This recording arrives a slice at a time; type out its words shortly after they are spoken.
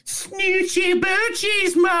Snoochie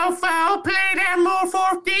Boochie's mofo, play that more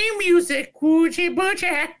for theme music, Woochie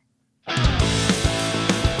Boochie.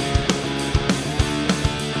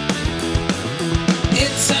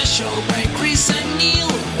 It's a show by Chris and Neil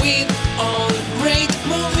with all great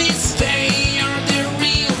movies. They are the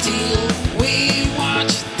real deal. We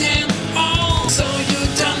watch them all, so you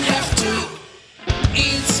don't have to.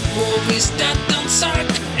 It's movies that don't suck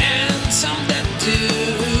and some that do.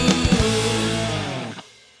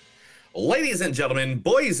 Ladies and gentlemen,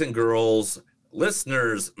 boys and girls,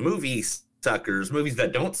 listeners, movie suckers, movies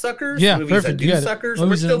that don't suckers, Yeah, movies perfect. that You do got it. suckers.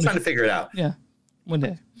 Movies We're still that- trying to figure it out. Yeah, one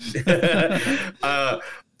day.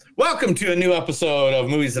 Welcome to a new episode of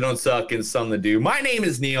Movies That Don't Suck and Some That Do. My name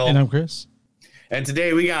is Neil. And I'm Chris. And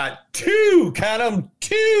today we got two, count them,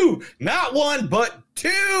 two, not one, but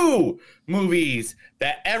two movies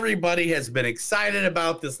that everybody has been excited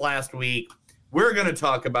about this last week. We're going to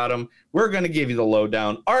talk about them. We're going to give you the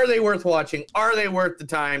lowdown. Are they worth watching? Are they worth the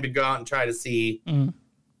time to go out and try to see?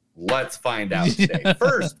 Let's find out today.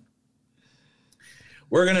 First,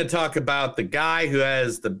 we're going to talk about the guy who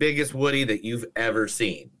has the biggest Woody that you've ever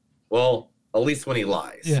seen. Well, at least when he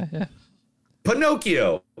lies. Yeah.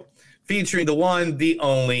 Pinocchio, featuring the one, the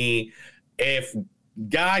only. If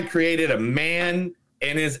God created a man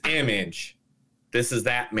in his image, this is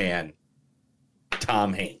that man,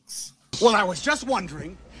 Tom Hanks. Well, I was just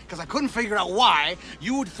wondering, because I couldn't figure out why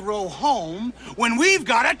you would throw home when we've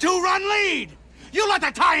got a 2-run lead. You let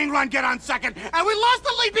the tying run get on second, and we lost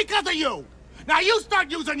the lead because of you. Now you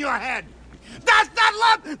start using your head. That's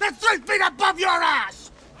that lump that's 3 feet above your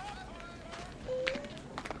ass.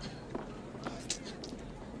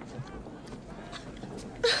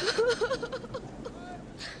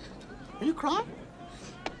 Are you crying?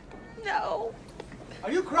 No.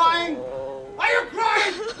 Are you crying? Are you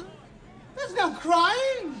crying? There's no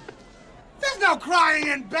crying. There's no crying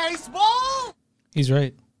in baseball. He's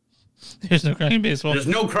right. There's no crying in baseball. There's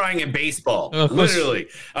no crying in baseball. Of course. Literally.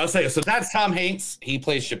 I'll say so. That's Tom Hanks. He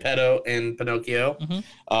plays Geppetto in Pinocchio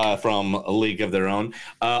from A League of Their Own.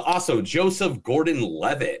 Also, Joseph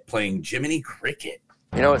Gordon-Levitt playing Jiminy Cricket.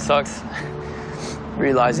 You know what sucks?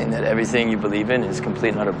 Realizing that everything you believe in is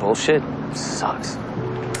complete and utter bullshit sucks.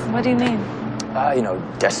 What do you mean?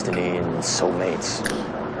 Destiny and soulmates,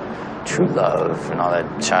 true love, and all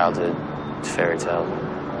that childhood fairy tale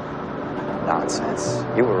nonsense.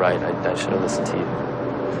 You were right. I should have listened to you.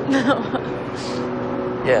 No.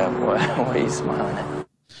 Yeah, what are you smiling at?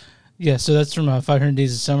 Yeah, so that's from 500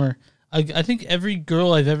 Days of Summer. I think every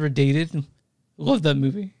girl I've ever dated loved that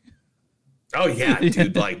movie. Oh, yeah,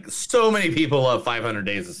 dude. Like, so many people love 500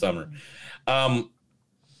 Days of Summer. Also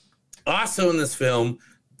in this film,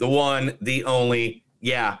 the one, the only,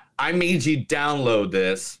 I made you download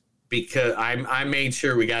this because I made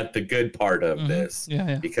sure we got the good part of this.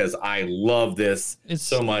 Yeah. Because I love this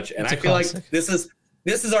so much. And I feel like this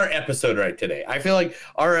is our episode right today. I feel like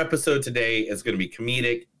our episode today is going to be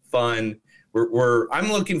comedic, fun.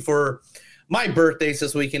 I'm looking for my birthday's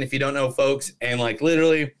this weekend, if you don't know, folks. And like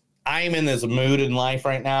literally, I'm in this mood in life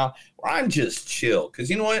right now where I'm just chill. Because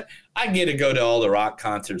you know what? I get to go to all the rock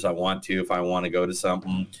concerts I want to if I want to go to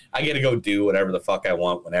something. I get to go do whatever the fuck I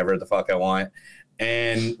want, whenever the fuck I want.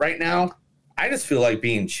 And right now, I just feel like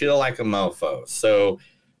being chill like a mofo. So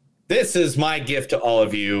this is my gift to all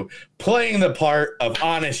of you, playing the part of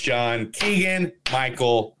Honest John, Keegan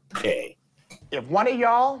Michael Kay. If one of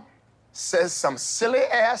y'all says some silly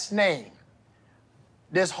ass name,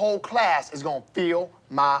 this whole class is gonna feel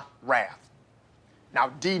my wrath. Now,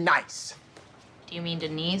 D nice. Do you mean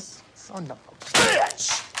Denise? Son of a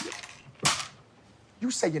bitch!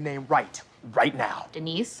 You say your name right now.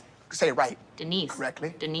 Denise? Say it right. Denise.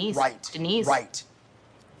 Correctly. Denise. Right. Denise. Right.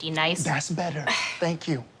 D-nice. That's better. Thank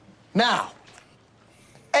you. Now,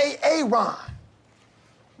 Aaron,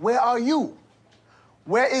 where are you?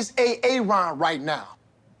 Where is Aaron right now?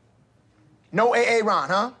 No Aaron,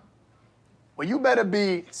 huh? Well, you better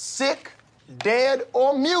be sick, dead,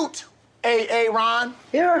 or mute, Aaron.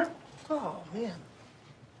 Here? Oh, man.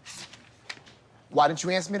 Why didn't you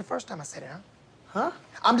answer me the first time I said it, huh? Huh?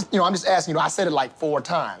 I'm just asking, I said it like 4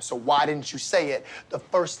 times, so why didn't you say it the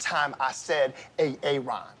first time I said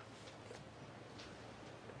Aaron?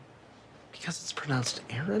 Because it's pronounced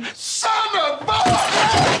Aaron? Son of a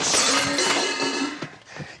bitch!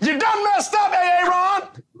 You done messed up, Aaron!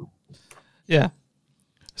 Yeah.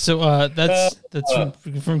 So that's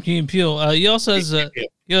from Key and Peele. He also has to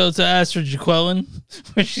ask for Jaqueline,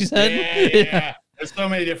 where she said. Yeah. There's so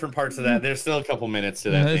many different parts of that. There's still a couple minutes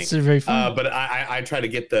to that. It's very fun. But I try to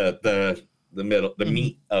get the middle, the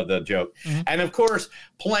meat of the joke. And of course,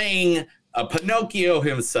 playing Pinocchio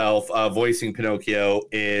himself, voicing Pinocchio,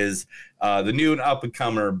 is the new and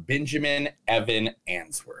up-and-comer Benjamin Evan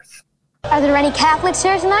Answorth. Are there any Catholics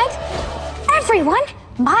here tonight? Everyone,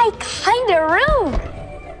 my kind of room.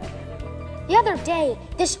 The other day,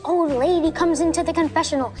 this old lady comes into the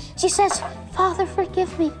confessional. She says, Father,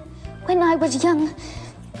 forgive me. When I was young,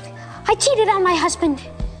 I cheated on my husband.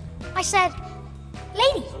 I said,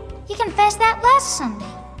 lady, you confessed that last Sunday.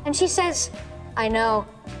 And she says, I know.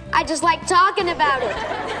 I just like talking about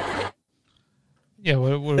it. Yeah,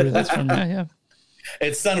 where that's from? Yeah.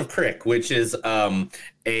 It's Son of Crick, which is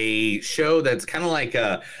a show that's kind of like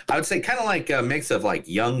I would say kind of like a mix of like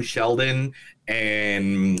Young Sheldon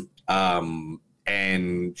and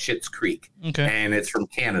Schitt's Creek. Okay. And it's from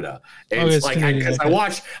Canada. It's like because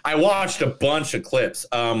I watched a bunch of clips.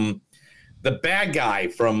 The bad guy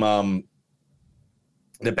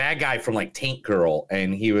from like Tank Girl,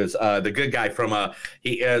 and he was the good guy from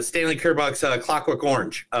Stanley Kubrick's Clockwork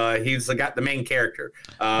Orange. He's the main character,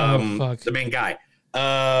 the main guy.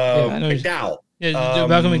 McDowell. Yeah,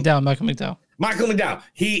 Malcolm McDowell. Michael McDowell.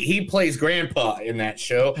 He plays Grandpa in that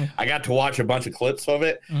show. I got to watch a bunch of clips of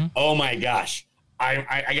it. Oh my gosh.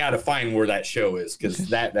 I got to find where that show is because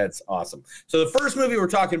that's awesome. So the first movie we're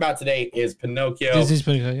talking about today is Pinocchio. This is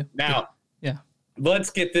Pinocchio. Now, yeah.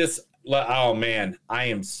 Let's get this. Oh man, I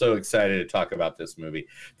am so excited to talk about this movie.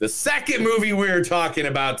 The second movie we're talking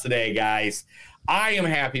about today, guys, I am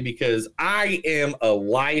happy because I am a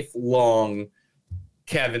lifelong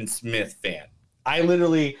Kevin Smith fan. I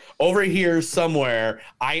literally, over here somewhere,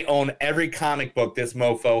 I own every comic book this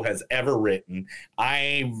mofo has ever written.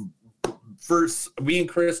 We and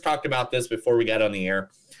Chris talked about this before we got on the air.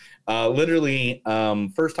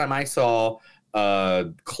 First time I saw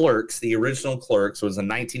Clerks, the original Clerks, was in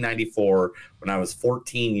 1994 when I was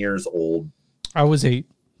 14 years old. I was 8.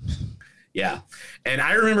 Yeah. And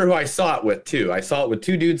I remember who I saw it with, too. I saw it with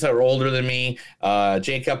 2 dudes that were older than me,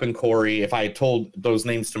 Jacob and Corey. If I told those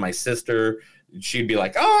names to my sister, she'd be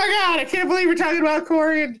like, oh, my God, I can't believe we're talking about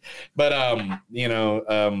Corey. But,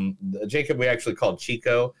 Jacob we actually called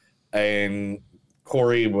Chico, and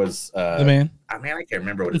Corey was the man. I can't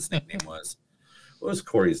remember what his nickname was. What was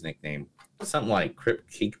Corey's nickname? Something like Crypt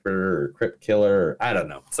Keeper or Crypt Killer, or I don't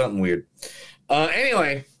know, something weird.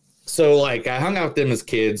 Anyway, so I hung out with them as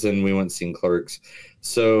kids, and we went and seen Clerks.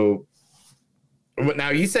 So now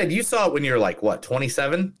you said you saw it when you were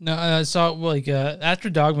 27? No, I saw it after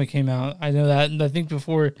Dogma came out. I know that, and I think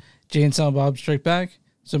before Jay and Silent Bob Strike Back.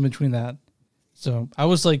 So in between that, so I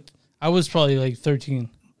was probably 13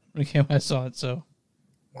 when I saw it. So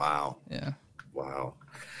wow, yeah, wow.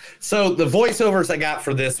 So the voiceovers I got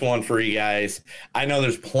for this one for you guys, I know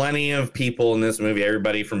there's plenty of people in this movie,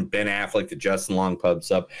 everybody from Ben Affleck to Justin Long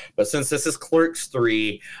pubs up. But since this is Clerks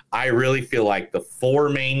 3, I really feel like the 4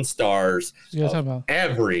 main stars of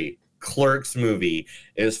every Clerks movie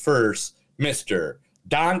is first Mr.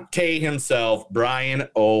 Dante himself, Brian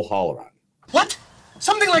O'Halloran. What?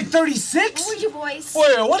 Something like 36? Who are you boys?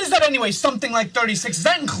 Wait, what is that anyway? Something like 36. Does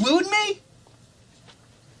that include me?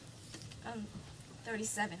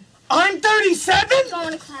 37. I'm 37?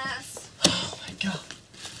 Going to class. Oh, my God.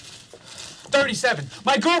 37.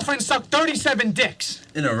 My girlfriend sucked 37 dicks.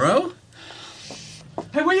 In a row?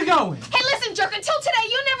 Hey, where you going? Hey, listen, jerk, until today,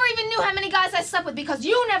 you never even knew how many guys I slept with because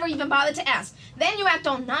you never even bothered to ask. Then you act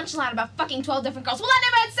all nonchalant about fucking 12 different girls. Well, I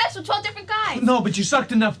never had sex with 12 different guys. No, but you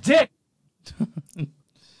sucked enough dick.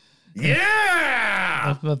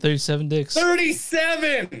 Yeah! About 37 dicks.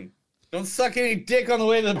 37! Don't suck any dick on the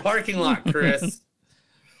way to the parking lot, Chris.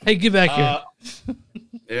 Hey, get back here.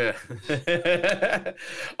 Yeah.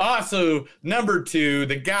 Also, number 2,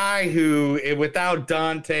 the guy who, without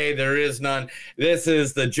Dante, there is none. This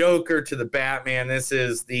is the Joker to the Batman. This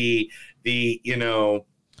is the Luigi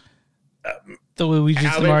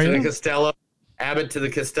to Mario. To the Costello. Abbott to the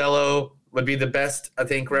Costello would be the best, I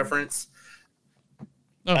think, reference.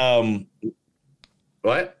 Oh.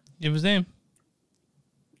 What? Give his name.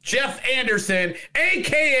 Jeff Anderson,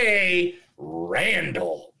 a.k.a.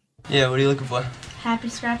 Randall. Yeah, what are you looking for? Happy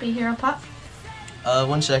Scrappy Hero Pup.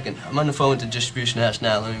 1 second. I'm on the phone with the distribution house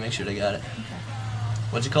now. Let me make sure they got it. Okay.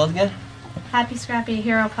 What's it called again? Happy Scrappy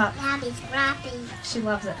Hero Pup. Happy Scrappy. She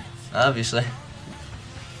loves it. Obviously.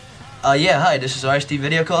 Yeah, hi, this is RST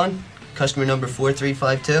Video calling. Customer number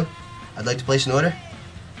 4352. I'd like to place an order.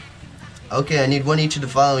 Okay, I need 1 each of the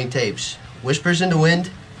following tapes. Whispers in the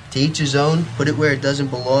Wind, To Each His Own, Put It Where It Doesn't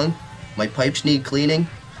Belong, My Pipes Need Cleaning,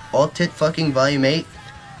 All Tit Fucking Volume 8,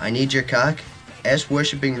 I Need Your Cock, Ass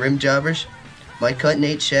Worshipping Rim Jobbers, My Cutting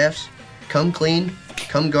 8 Shafts, Come Clean,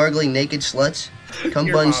 Come Gargling Naked Sluts,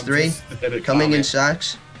 Come Buns 3, Coming in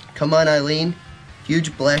Socks, Come On Eileen,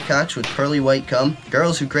 huge black cocks with pearly white cum,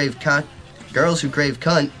 girls who crave cunt,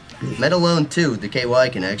 Met Alone 2, the KY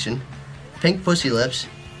connection, pink pussy lips,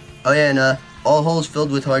 oh yeah, and all holes filled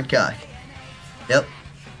with hard cock. Yep.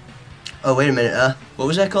 Oh, wait a minute, what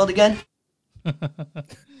was that called again?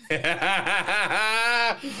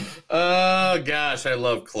 Oh gosh, I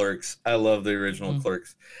love Clerks. I love the original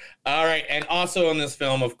Clerks. All right, and also in this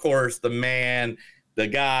film, of course, the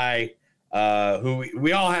guy who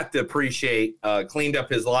we all have to appreciate, cleaned up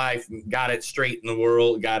his life, got it straight in the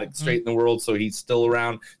world, so he's still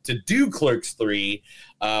around to do Clerks 3.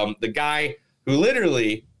 The guy who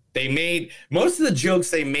literally, they made most of the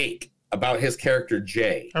jokes they make about his character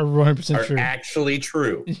Jay are 100% true. Actually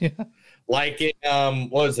true. Yeah. Like in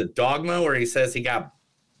what was it, Dogma, where he says he got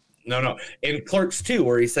in Clerks 2,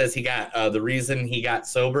 where he says he got the reason he got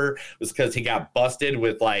sober was because he got busted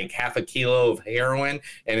with like half a kilo of heroin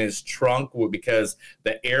in his trunk because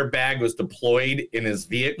the airbag was deployed in his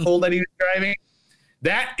vehicle that he was driving.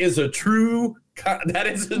 That is a true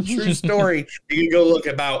story. You can go look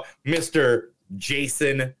about Mr.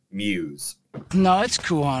 Jason Mewes. No, it's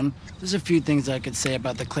cool on. There's a few things I could say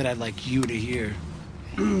about the clit I'd like you to hear.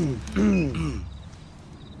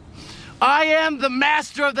 I am the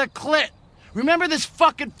master of the clit. Remember this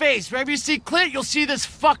fucking face. Wherever you see clit, you'll see this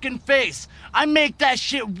fucking face. I make that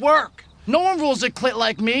shit work. No one rules a clit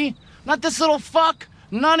like me. Not this little fuck.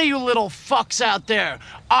 None of you little fucks out there.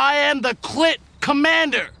 I am the clit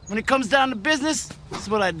commander. When it comes down to business, this is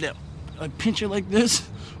what I do. I pinch her like this.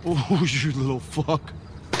 Oh, you little fuck.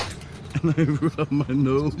 And I rub my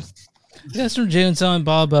nose. That's from Jay and Silent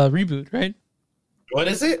Bob reboot, right? What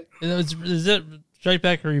is it? Is it Strike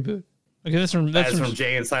Back or Reboot? Okay, that's from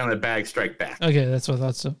Jay and Silent Bob Strike Back. Okay, that's what I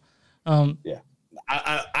thought so. Yeah.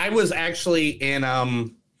 I was actually in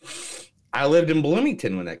I lived in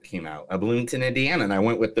Bloomington when that came out, Bloomington, Indiana, and I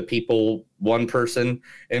went with the people, one person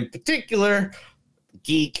in particular,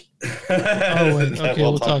 geek. Okay,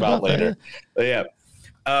 we'll talk about later. But yeah.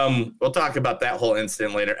 We'll talk about that whole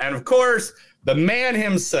incident later. And of course, the man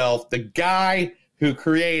himself, the guy who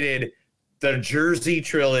created the Jersey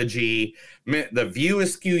trilogy, the View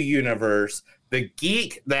Askew universe, the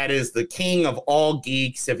geek that is the king of all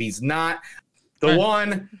geeks. If he's not the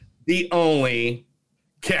one, the only,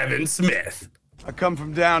 Kevin Smith. I come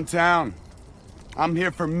from downtown. I'm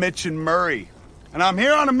here for Mitch and Murray, and I'm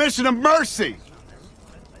here on a mission of mercy.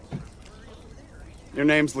 Your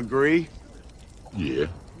name's Legree? Yeah.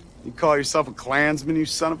 You call yourself a Klansman, you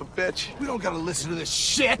son of a bitch? We don't gotta listen to this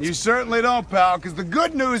shit. You certainly don't, pal, because the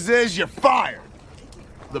good news is you're fired.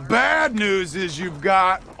 The bad news is you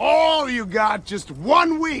got just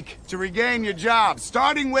 1 week to regain your job,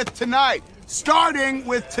 starting with tonight. Starting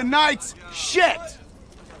with tonight's shit.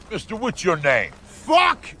 Mister, what's your name?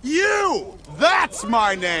 Fuck you! That's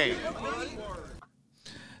my name!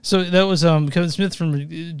 So that was Kevin Smith from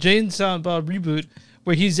Jay and Silent Bob Reboot,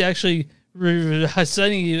 where he's actually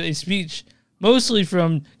reciting a speech, mostly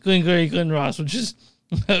from Glenn Ross, which is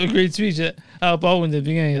a great speech at Al Baldwin at the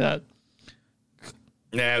beginning of that.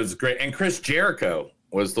 Yeah, it was great. And Chris Jericho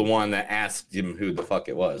was the one that asked him who the fuck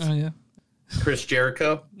it was. Oh, yeah. Chris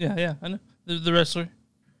Jericho? Yeah, I know. The wrestler.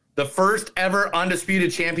 The first ever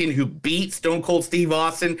undisputed champion who beat Stone Cold Steve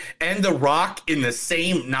Austin and The Rock in the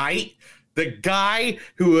same night. The guy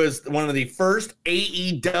who was one of the first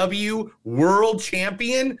AEW world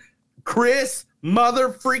champion, Chris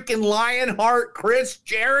mother-freaking Lionheart, Chris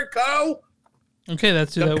Jericho. Okay,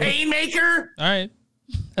 that's who the that Painmaker. All right.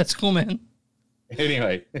 That's cool, man.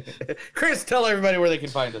 Anyway, Chris, tell everybody where they can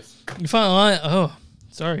find us. You can find online. Oh,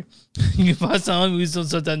 sorry. You can find us on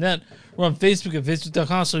moviesdon'tsuck.net. We're on Facebook at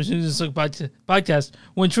facebook.com/moviesdon'tsuck podcast.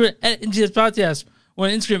 We're on Twitter at NGS Podcast. We're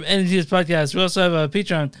on Instagram at NGS Podcast. We also have a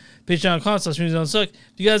Patreon, patreon.com/moviesdon'tsuck. If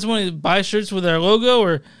you guys want to buy shirts with our logo,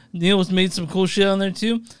 or Neil's made some cool shit on there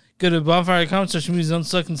too, go to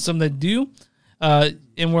bonfire.com/moviesdon'tsuck and some that do.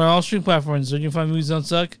 And we're on all streaming platforms, so you can find Movies Don't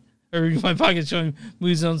Suck, or you can find podcasts showing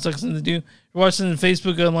Movies Don't Suck, something to do. If you're watching on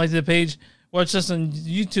Facebook, go and like the page. Watch us on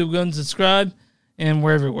YouTube, go and subscribe, and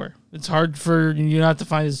we're everywhere. It's hard for you not to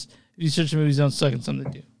find us if you search Movies Don't Suck and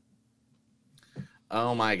something to do.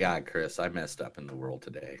 Oh my God, Chris, I messed up in the world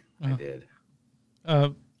today. I did.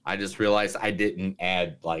 I just realized I didn't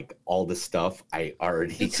add like all the stuff I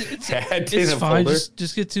already had. It's fine.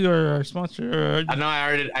 Just get to our sponsor. I know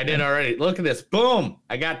I did already. Look at this. Boom!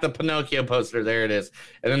 I got the Pinocchio poster. There it is.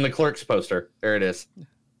 And then the Clerks poster. There it is.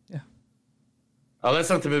 Yeah. Oh, that's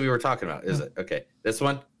not the movie we're talking about, is it? Okay. This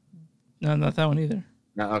one? No, not that one either.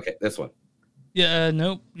 No, okay. This one. Yeah,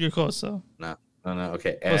 nope. You're close, though. No.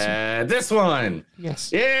 Okay. This one.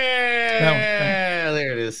 Yes. Yeah. That one.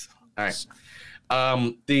 There it is. All right.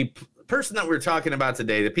 The person that we're talking about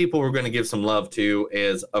today, the people we're going to give some love to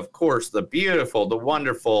is, of course, the beautiful, the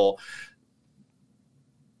wonderful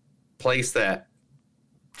place that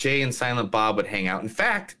Jay and Silent Bob would hang out. In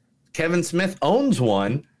fact, Kevin Smith owns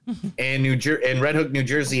one in Red Hook, New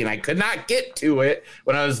Jersey, and I could not get to it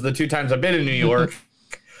when I was the 2 times I've been in New York,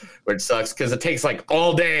 which sucks because it takes like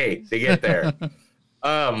all day to get there.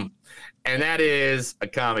 And that is a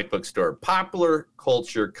comic book store, Popular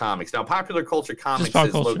Culture Comics. Now, Popular Culture Comics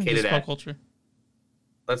is located at. Culture.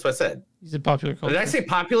 That's what I said. You said Popular Culture. Did I say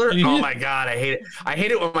popular? Oh my God, I hate it. I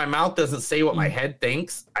hate it when my mouth doesn't say what my head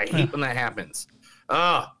thinks. I hate when that happens.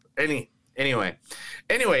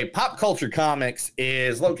 Anyway, Pop Culture Comics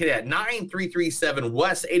is located at 9337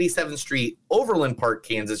 West 87th Street, Overland Park,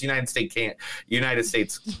 Kansas, United States,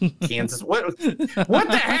 Kansas. What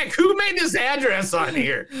the heck? Who made this address on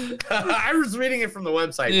here? I was reading it from the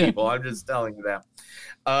website, people. I'm just telling you that.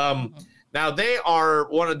 Now, they are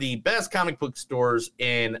one of the best comic book stores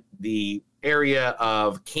in the area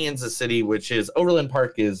of Kansas City, which is Overland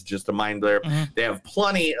Park is just a mind blur. They have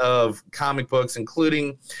plenty of comic books,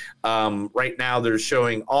 including right now they're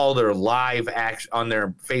showing all their live action on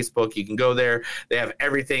their Facebook. You can go there. They have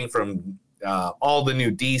everything from all the new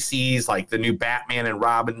DCs, like the new Batman and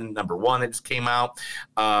Robin #1 that just came out.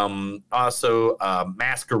 Also,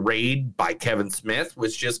 Masquerade by Kevin Smith,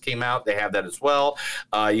 which just came out. They have that as well.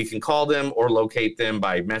 You can call them or locate them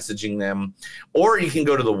by messaging them, or you can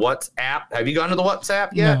go to the WhatsApp. Have you gone to the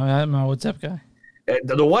WhatsApp yet? No, I'm a WhatsApp guy.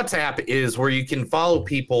 The WhatsApp is where you can follow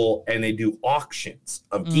people and they do auctions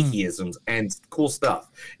of geekyisms and cool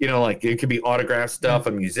stuff. You know, like it could be autographed stuff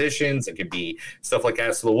of musicians. It could be stuff like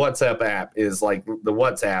that. So the WhatsApp app is like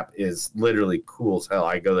literally cool as hell.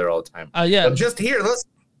 I go there all the time. Yeah. But just here, let's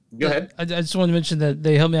go ahead. I just wanted to mention that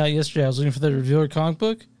they helped me out yesterday. I was looking for the Reviewer comic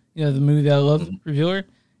book, you know, the movie that I love, Reviewer,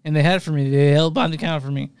 and they had it for me. They held behind the counter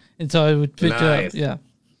for me until I would pick it up. Yeah.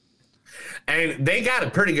 And they got a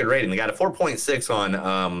pretty good rating. They got a 4.6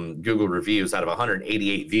 on Google reviews out of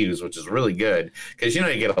 188 views, which is really good because, you know,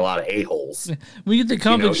 you get a lot of a-holes. We get the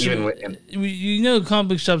comic shop. You know, comic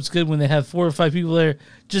book shop's good when they have 4 or 5 people there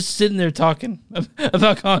just sitting there talking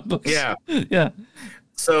about comic books. Yeah. Yeah.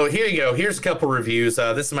 So here you go. Here's a couple reviews.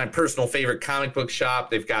 This is my personal favorite comic book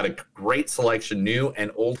shop. They've got a great selection, new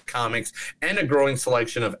and old comics, and a growing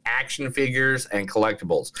selection of action figures and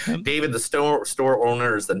collectibles. David, the store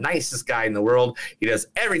owner, is the nicest guy in the world. He does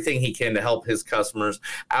everything he can to help his customers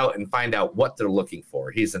out and find out what they're looking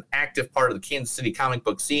for. He's an active part of the Kansas City comic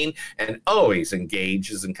book scene and always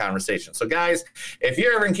engages in conversation. So, guys, if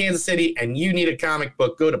you're ever in Kansas City and you need a comic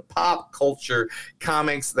book, go to Pop Culture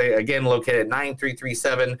Comics. They, again, located at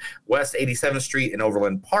 9337 West 87th Street in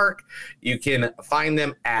Overland Park. You can find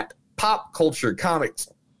them at Pop Culture Comics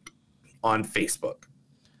on Facebook.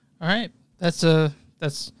 All right. That's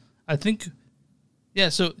I think, yeah.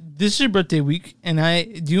 So this is your birthday week, and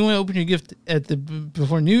do you want to open your gift at the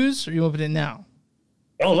before news, or you open it now?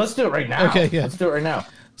 Oh, let's do it right now. Okay, yeah. Let's do it right now.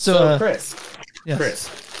 So Chris, yes. Chris,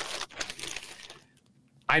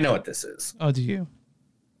 I know what this is. Oh, do you?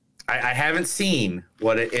 I haven't seen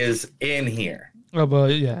what it is in here. Oh,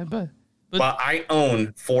 but yeah, but I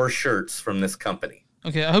own 4 shirts from this company.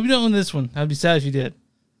 Okay, I hope you don't own this one. I'd be sad if you did.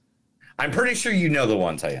 I'm pretty sure you know the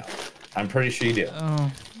ones I own. I'm pretty sure you do.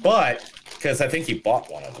 Oh. But, because I think you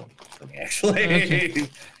bought one of them for me, actually. Okay.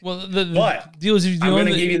 Well, the deal is I'm going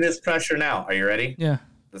to give you this pressure now. Are you ready? Yeah.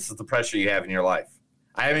 This is the pressure you have in your life.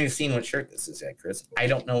 I haven't even seen what shirt this is yet, Chris. I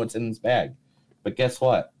don't know what's in this bag. But guess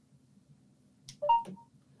what?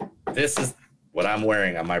 This is what I'm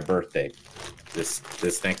wearing on my birthday. This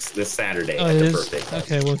Saturday at the birthday party.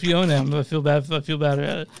 Okay, well, if you own them, I feel bad at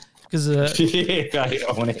it because I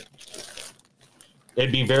own it.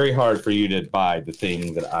 It'd be very hard for you to buy the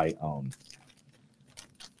thing that I own.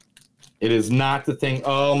 It is not the thing.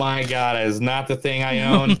 Oh my God, it is not the thing I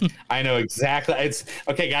own. I know exactly. It's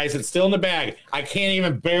okay, guys. It's still in the bag. I can't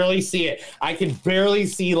even barely see it. I can barely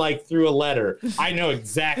see like through a letter. I know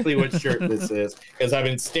exactly what shirt this is because I've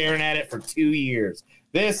been staring at it for 2 years.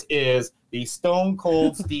 This is the Stone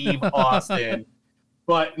Cold Steve Austin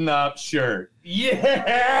button-up shirt.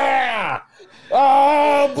 Yeah!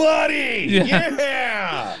 Oh, buddy!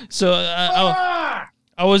 Yeah! So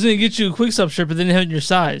I was going to get you a Quick Stop shirt, but then it had your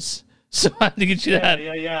size. So I had to get you that.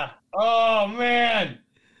 Yeah. Oh, man.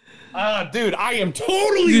 Dude, I am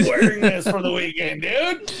totally wearing this for the weekend,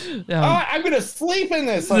 dude. I'm going to sleep in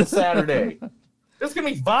this on Saturday. There's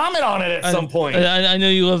gonna be vomit on it at some point. I know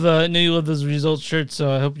you love. I know you love those results shirts,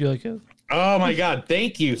 so I hope you like it. Oh my God!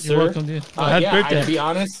 Thank you, sir. You're welcome, dude. Happy birthday. To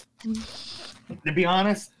be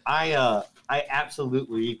honest, I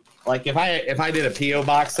absolutely like if I did a PO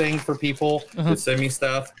box thing for people to send me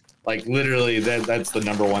stuff. Like literally, that's the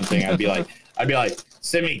number one thing. I'd be like,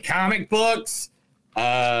 send me comic books,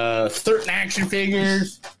 certain action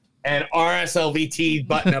figures, and RSLVT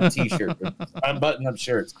button-up T-shirts, button-up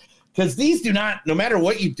shirts. Because these do not, no matter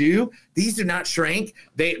what you do, these do not shrink.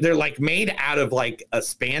 They're like made out of like a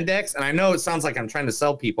spandex. And I know it sounds like I'm trying to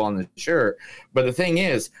sell people on the shirt, but the thing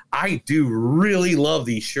is, I do really love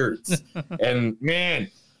these shirts. And man,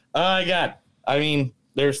 I got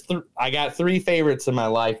 3 favorites in my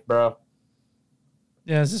life, bro.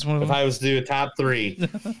 Yeah, is this one of them? If I was to do a top 3,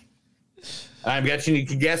 I bet you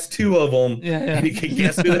can guess 2 of them. Yeah. And you can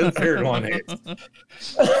guess who the third one is.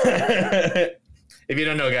 If you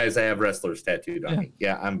don't know, guys, I have wrestlers tattooed on me.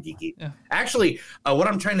 Yeah, I'm geeky. Yeah. Actually, what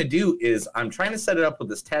I'm trying to do is I'm trying to set it up with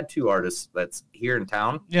this tattoo artist that's here in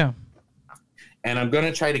town. Yeah. And I'm going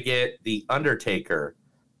to try to get the Undertaker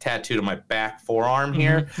tattooed on my back forearm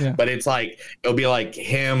here. Yeah. But it's like, it'll be like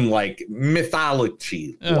him, like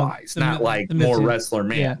mythology-wise, not like more wrestler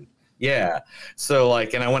man. Yeah. So,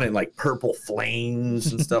 like, and I want it like purple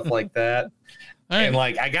flames and stuff like that. Right. And,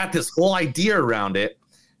 like, I got this whole idea around it.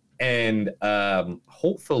 And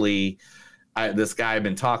hopefully, this guy I've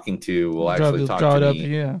been talking to will actually talk to me.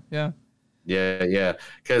 Yeah.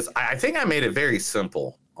 Because I think I made it very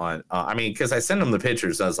simple. Because I sent him the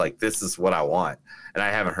pictures. I was like, "This is what I want," and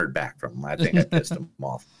I haven't heard back from him. I think I pissed him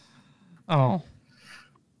off. Oh,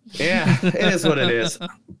 yeah, it is what it is.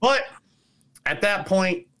 But at that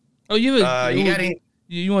point, you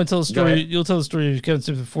want to tell a story? You'll tell the story of Kevin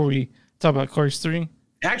Smith before we talk about Cars 3.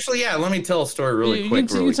 Actually, yeah, let me tell a story really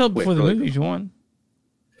quick. You can tell it before the movie if you want.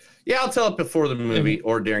 Yeah, I'll tell it before the movie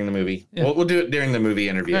or during the movie. Yeah. We'll do it during the movie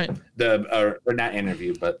interview. Right. Or not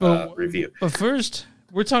interview, but review. But first,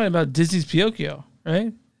 we're talking about Disney's Pinocchio,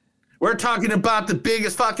 right? We're talking about the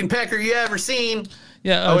biggest fucking pecker you ever seen.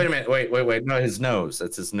 Yeah. Wait a minute. Wait. No, his nose.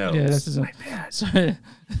 That's his nose. Yeah, that's his nose. Sorry.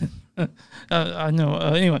 I know.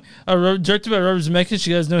 Anyway, directed by Robert Zemeckis.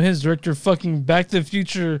 You guys know his director fucking Back to the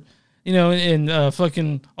Future, and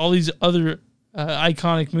fucking all these other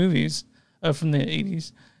iconic movies from the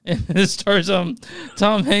 80s. And it stars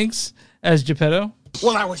Tom Hanks as Geppetto.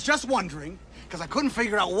 Well, I was just wondering, because I couldn't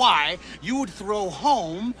figure out why you would throw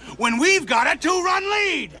home when we've got a 2-run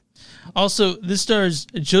lead. Also, this stars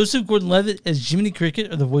Joseph Gordon-Levitt as Jiminy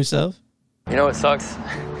Cricket, or the voice of. You know what sucks?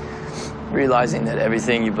 Realizing that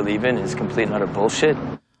everything you believe in is complete and utter bullshit.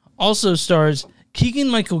 Also stars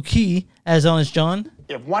Keegan-Michael Key as Honest John.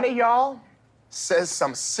 If one of y'all says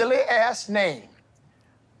some silly-ass name,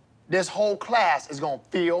 this whole class is going to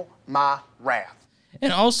feel my wrath.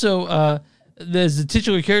 And also, there's the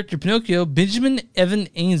titular character, Pinocchio, Benjamin Evan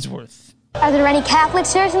Ainsworth. Are there any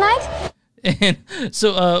Catholics here tonight? And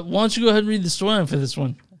so, why don't you go ahead and read the storyline for this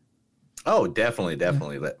one? Oh, definitely.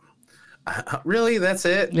 Really? That's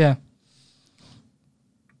it? Yeah.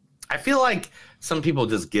 I feel like some people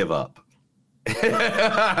just give up.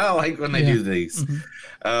 Like when they do these.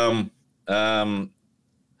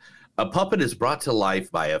 A puppet is brought to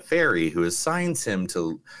life by a fairy who assigns him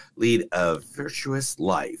to lead a virtuous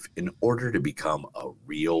life in order to become a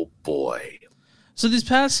real boy. So these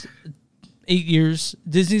past 8 years,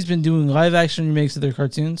 Disney's been doing live action remakes of their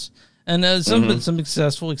cartoons, and some have been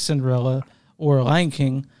successful, like Cinderella or Lion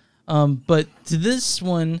King. But to this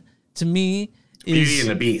one, to me, is Beauty and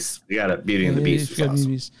the Beast. You got a Beauty and the Beast.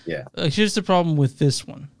 Awesome. Yeah. Here's the problem with this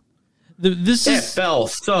one. It fell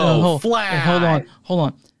so flat. Hold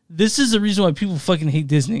on. This is the reason why people fucking hate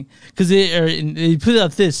Disney, because they put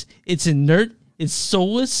out this. It's inert. It's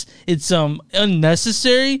soulless. It's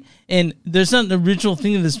unnecessary, and there's not an original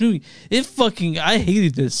thing in this movie. I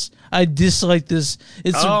hated this. I dislike this.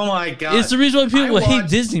 My god! It's the reason why people hate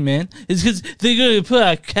Disney, man. It's because they're gonna put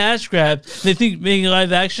out a cash grab. They think making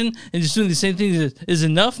live action and just doing the same thing is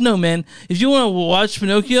enough. No, man. If you want to watch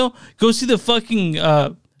Pinocchio, go see the fucking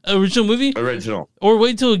original movie. Or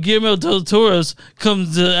wait till Guillermo del Toro's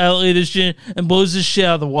comes out later this year and blows this shit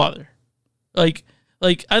out of the water. Like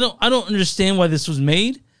I don't understand why this was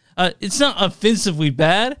made. It's not offensively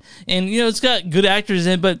bad, and it's got good actors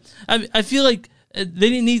in it, but I feel like they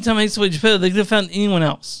didn't need Tom Hanks to play Geppetto. They could have found anyone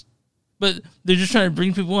else, but they're just trying to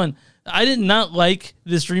bring people in. I did not like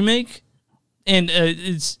this remake, and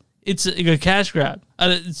it's a cash grab.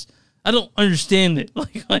 I don't understand it.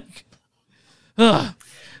 I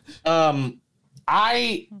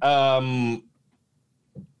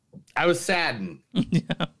was saddened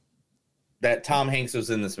that Tom Hanks was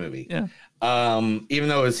in this movie. Yeah. Even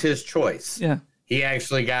though it was his choice. Yeah. He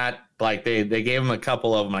actually got they gave him a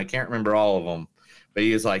couple of them. I can't remember all of them, but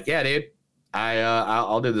he was like, "Yeah, dude,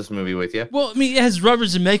 I'll do this movie with you." Well, I mean, it has Robert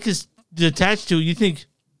Zemeckis attached to it. You think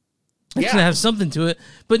it's gonna have something to it,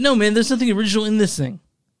 but no, man. There's nothing original in this thing.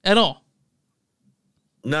 at all.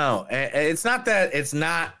 No, it's not that it's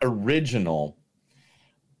not original.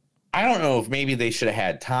 I don't know if maybe they should have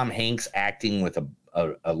had Tom Hanks acting with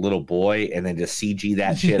a little boy and then just CG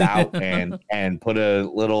that shit out and put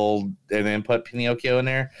put Pinocchio in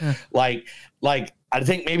there. Yeah. Like I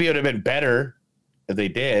think maybe it would have been better if they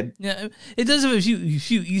did. Yeah, it does have a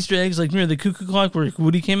few Easter eggs, like remember the cuckoo clock where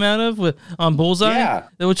Woody came out of on Bullseye,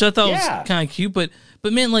 which I thought was kind of cute. But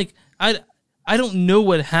man, like I don't know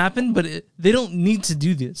what happened, but they don't need to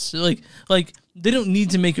do this. Like they don't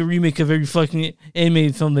need to make a remake of every fucking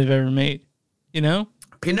animated film they've ever made. You know,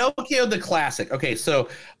 Pinocchio the classic. Okay, so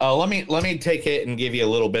let me take it and give you a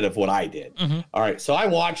little bit of what I did. Mm-hmm. All right, so I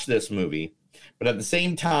watched this movie, but at the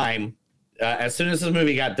same time, as soon as the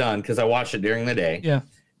movie got done, because I watched it during the day,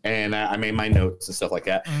 and I made my notes and stuff like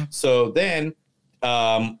that. Mm-hmm. So then,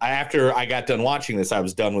 after I got done watching this, I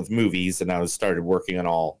was done with movies and I started working on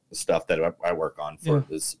all the stuff that I work on for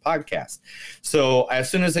this podcast. So as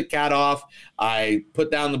soon as it got off, I put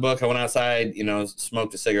down the book. I went outside,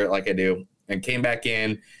 smoked a cigarette like I do, and came back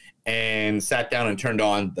in and sat down and turned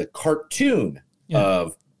on the cartoon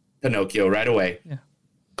of Pinocchio right away. Yeah.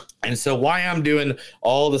 And so why I'm doing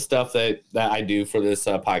all the stuff that I do for this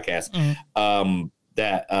podcast,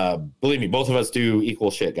 believe me, both of us do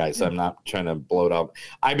equal shit, guys. So I'm not trying to blow it up.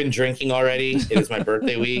 I've been drinking already. It is my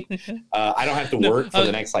birthday week. I don't have to work for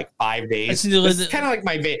the next 5 days. This is kind of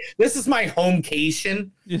like this is my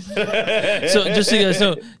homecation. So just so you guys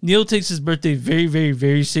know, Neil takes his birthday very, very,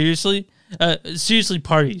 very seriously. Seriously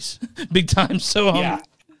parties big time. So yeah.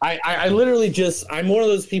 I literally I'm one of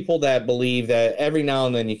those people that believe that every now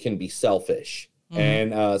and then you can be selfish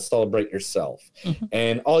and celebrate yourself.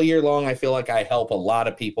 And all year long, I feel like I help a lot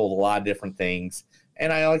of people with a lot of different things.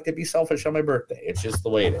 And I like to be selfish on my birthday. It's just the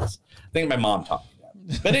way it is. I think my mom taught me that.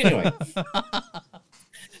 But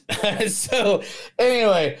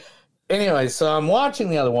anyway. So I'm watching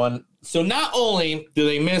the other one. So not only do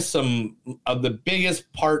they miss some of the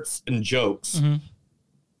biggest parts and jokes,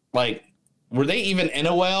 were they even in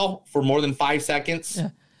a well for more than 5 seconds? Yeah.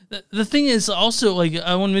 The thing is also,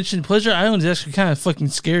 I want to mention Pleasure Island is actually kind of fucking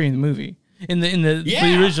scary in the movie. In the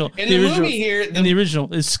original. In the movie here, the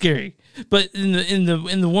original is scary. But in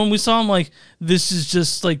the one we saw, I'm like, this is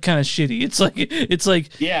just kind of shitty. It's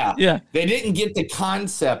like yeah. They didn't get the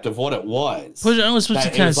concept of what it was. Pleasure Island was supposed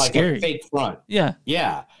to be kind of scary. A fake front. Yeah.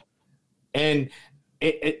 Yeah. And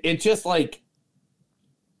it just I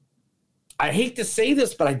hate to say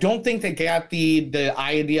this, but I don't think they got the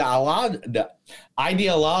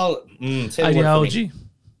ideology.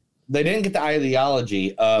 They didn't get the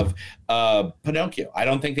ideology of Pinocchio. I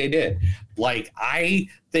don't think they did. I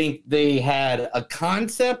think they had a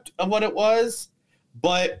concept of what it was,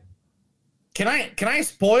 but can I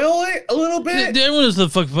spoil it a little bit? Everyone knows the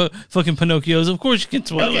fucking Pinocchios. Of course you can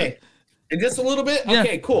spoil it. Just a little bit? Yeah.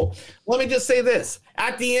 Okay, cool. Let me just say this.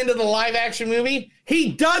 At the end of the live action movie,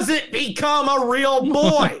 he doesn't become a real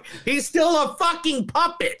boy. He's still a fucking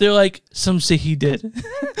puppet. They're like, some say he did.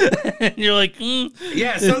 And you're like,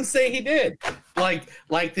 Yeah, some say he did.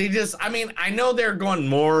 They just, I know they're going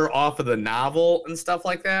more off of the novel and stuff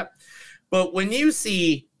like that. But when you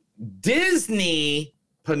see Disney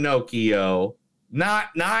Pinocchio, not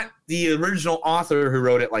the original author who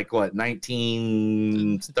wrote it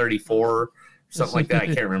 1934, something like that. I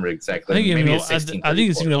can't remember exactly. Maybe it's 1634. I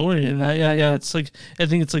think it's even older than that. Yeah. It's I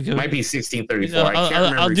think it's might be 1634. I can't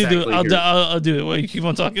remember I'll do it while you keep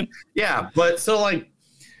on talking. Yeah, but so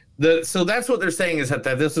so that's what they're saying is that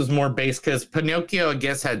this is more based because Pinocchio, I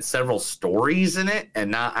guess, had several stories in it,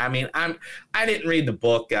 and not. I didn't read the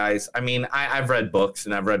book, guys. I've read books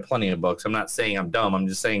and I've read plenty of books. I'm not saying I'm dumb. I'm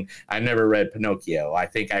just saying I never read Pinocchio. I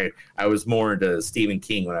think I was more into Stephen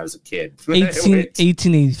King when I was a kid.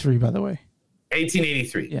 1883, by the way.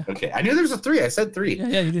 1883. Yeah. Okay. I knew there was a 3. I said 3.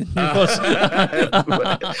 Yeah, you did. You're close.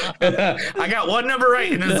 I got one number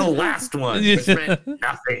right, and it's the last one, which meant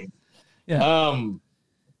nothing. Yeah.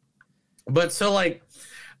 But so I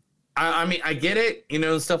get it,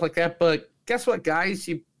 stuff like that. But guess what, guys?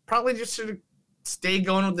 You probably just should stay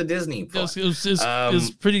going with the Disney. It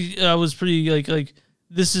was pretty. I was pretty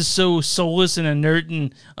this is so soulless and inert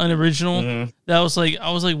and unoriginal that I was like,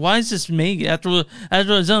 why is this made? After I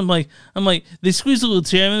was done, I'm like, they squeezed a little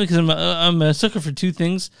tear in me because I'm a sucker for two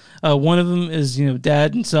things. One of them is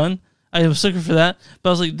dad and son. I am a sucker for that. But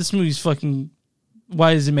I was like, this movie's fucking.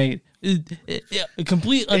 Why is it made?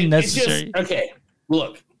 Complete unnecessary. Okay,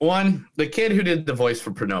 look. One, the kid who did the voice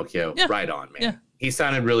for Pinocchio, right on, man. Yeah. He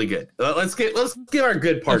sounded really good. Let's get our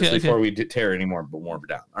good parts before we tear any more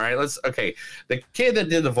down. All right, the kid that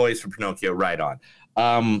did the voice for Pinocchio, right on.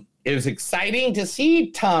 It was exciting to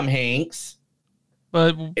see Tom Hanks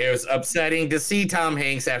But it was upsetting to see Tom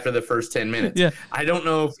Hanks after the first 10 minutes. Yeah. I don't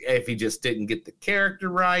know if he just didn't get the character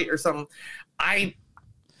right or something. I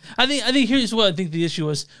think here's what I think the issue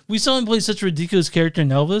was. We saw him play such a ridiculous character in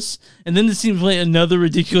Elvis, and then to see him play another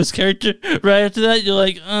ridiculous character right after that, you're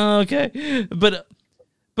like, oh, okay. But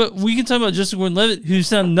we can talk about Joseph Gordon-Levitt, who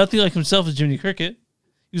sounded nothing like himself as Jiminy Cricket.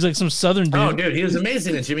 He was like some Southern dude. Oh, dude, he was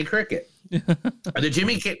amazing as Jimmy Cricket.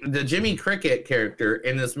 The Jimmy Cricket character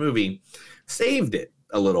in this movie saved it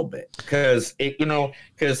a little bit because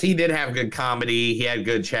he did have good comedy. He had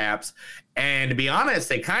good chaps. And to be honest,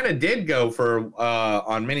 they kind of did go for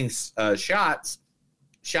on many shots,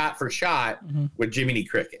 shot for shot with Jiminy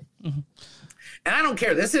Cricket. Mm-hmm. And I don't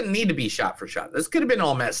care. This didn't need to be shot for shot. This could have been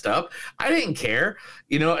all messed up. I didn't care,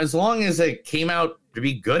 as long as it came out to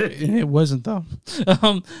be good at it. Wasn't though.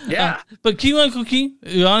 Yeah. But King Michael Key,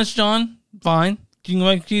 Honest John, fine. King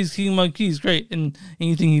Michael Key is great in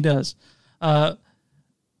anything he does. And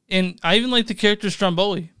I even like the character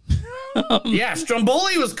Stromboli. Yeah,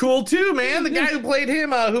 Stromboli was cool too, man. The guy who played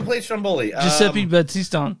him, who played Stromboli, Giuseppe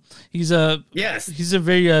Battiston. He's a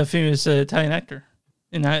very famous Italian actor.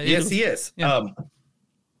 Yes, he is. Yeah.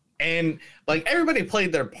 And like everybody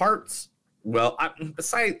played their parts well. I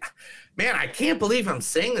can't believe I'm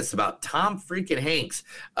saying this about Tom freaking Hanks.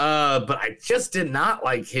 But I just did not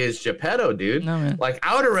like his Geppetto, dude. No, man. Like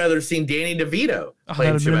I would have rather seen Danny DeVito play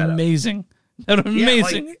that would have been amazing. That would have been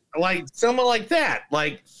amazing. Like someone like that.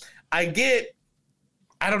 Like I get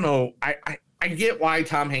why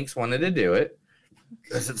Tom Hanks wanted to do it.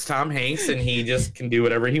 Because it's Tom Hanks and he just can do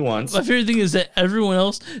whatever he wants. My favorite thing is that everyone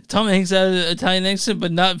else, Tom Hanks had an Italian accent,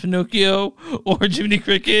 but not Pinocchio or Jiminy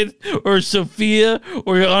Cricket or Sophia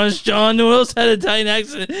or Honest John. No one else had an Italian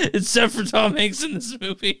accent except for Tom Hanks in this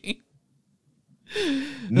movie.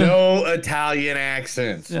 No Italian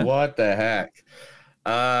accents. Yeah. What the heck?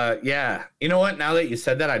 Yeah. You know what? Now that you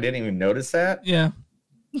said that, I didn't even notice that. Yeah.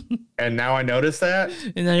 And now I notice that.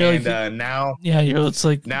 And then you're now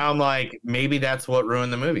I'm like, maybe that's what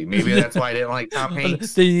ruined the movie. Maybe that's why I didn't like Tom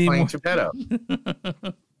Hanks playing Geppetto.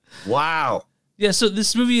 Wow. Yeah, so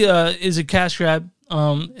this movie is a cash grab.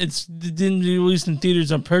 It didn't be released in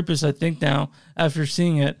theaters on purpose, I think, now, after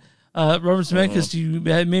seeing it. Robert Zemeckis, you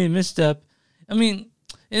had made a misstep. I mean,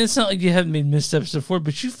 and it's not like you haven't made missteps before,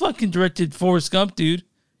 but you fucking directed Forrest Gump, dude.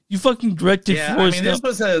 You fucking directed Forrest Gump.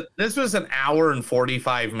 This was an hour and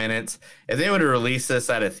 45 minutes. If they would have released this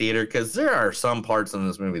at a theater, because there are some parts in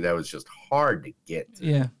this movie that was just hard to get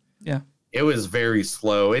to. Yeah. It was very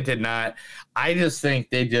slow. It did not. I just think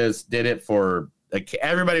they just did it for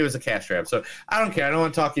everybody was a cash grab. So I don't care. I don't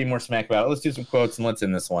want to talk any more smack about it. Let's do some quotes and let's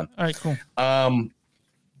end this one. All right, cool.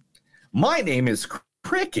 My name is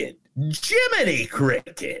Cricket, Jiminy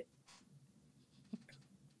Cricket.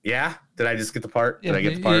 Yeah? Did I just get the part? Did I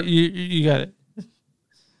get the part? You got it.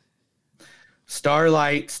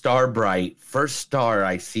 Starlight, star bright, first star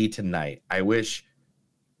I see tonight. I wish.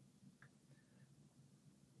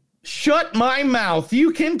 Shut my mouth.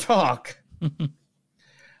 You can talk.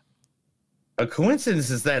 A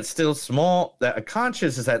coincidence is that still small, that a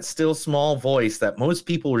conscience is that still small voice that most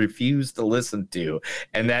people refuse to listen to.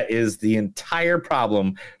 And that is the entire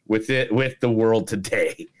problem with the world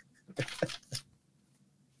today.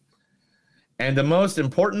 And the most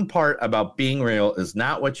important part about being real is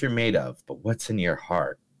not what you're made of, but what's in your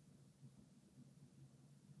heart.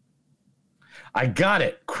 I got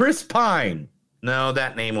it. Chris Pine. No,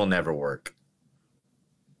 that name will never work.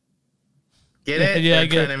 Get it? Yeah, I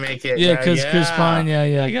get it. Trying to make it. Yeah, because Chris Pine.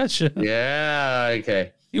 Yeah, I gotcha. Yeah,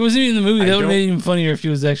 okay. He wasn't even in the movie. That would have made it even funnier if he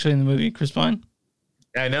was actually in the movie. Chris Pine.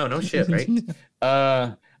 I know, no shit, right?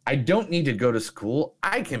 I don't need to go to school.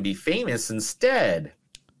 I can be famous instead.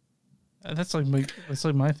 That's like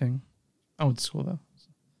my thing. I went to school though.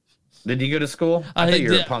 Did you go to school? I thought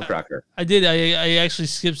you were a punk rocker. I did. I actually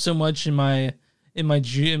skipped so much in my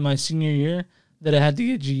senior year that I had to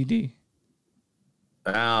get GED.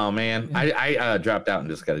 Oh man, I dropped out and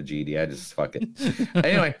just got a GED. I just fuck it.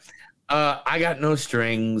 Anyway, I got no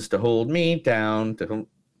strings to hold me down.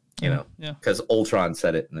 Because Ultron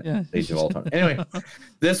said it in the Age of Ultron. Anyway,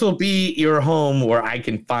 this will be your home where I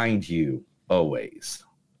can find you always.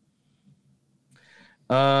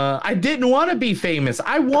 I didn't want to be famous.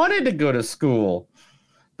 I wanted to go to school.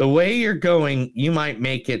 The way you're going, you might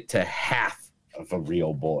make it to half of a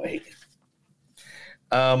real boy.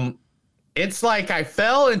 It's like I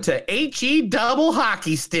fell into HE double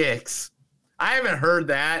hockey sticks. I haven't heard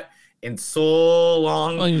that in so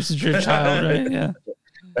long. Well, you're such a child, right? Yeah.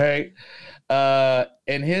 Right.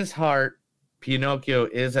 In his heart, Pinocchio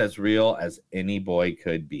is as real as any boy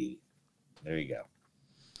could be. There you go.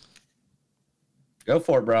 Go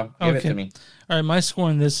for it, bro. Give it to me. All right, my score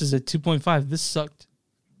on this is a 2.5. This sucked.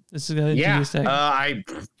 This is gonna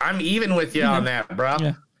I'm even with you on that, bro.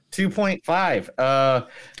 Yeah.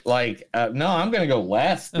 2.5. No, I'm gonna go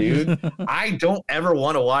less, dude. I don't ever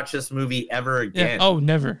want to watch this movie ever again. Yeah. Oh,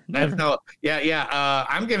 never. I'm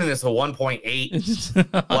giving this a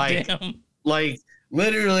 1.8. Like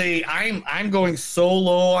literally, I'm going so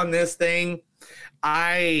low on this thing.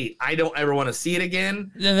 I don't ever want to see it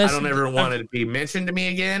again. I don't ever want it to be mentioned to me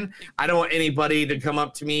again. I don't want anybody to come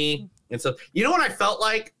up to me and so. You know what I felt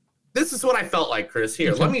like? This is what I felt like, Chris.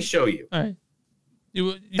 Here, let me show you. All right.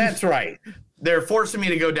 That's right. They're forcing me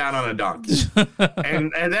to go down on a donkey, and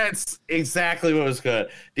that's exactly what was good.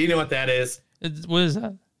 Do you know what that is? What is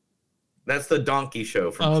that? That's the donkey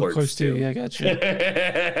show from Clerks of course, 2. Yeah, I got you.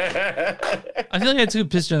 I feel like I took a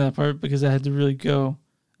picture of that part because I had to really go.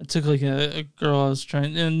 I took like a girl I was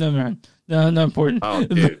trying. No, man, no, not important. Oh,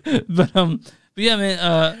 dude. but yeah,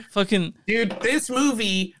 man. Fucking dude, this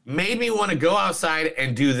movie made me want to go outside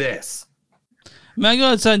and do this. I mean, I go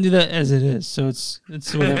outside and do that as it is, so it's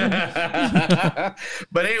whatever.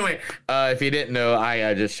 But anyway, if you didn't know,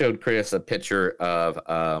 I just showed Chris a picture of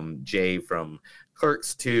Jay from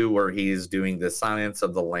Clerks 2, where he's doing the Silence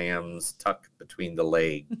of the Lambs tuck between the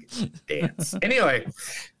leg dance. Anyway,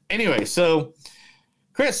 so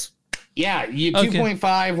Chris, yeah, you 2.5,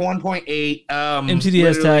 1.8.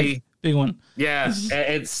 MTDS tag, big one. Yeah,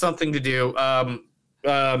 it's something to do.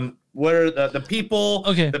 What are the people?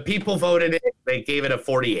 Okay. The people voted it. They gave it a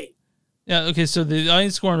 48. Yeah. Okay. So the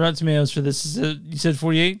audience score on Rotten Tomatoes for this is you said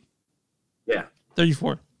 48. Yeah.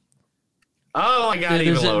 34. Oh, I got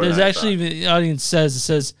even lower. There's actually the audience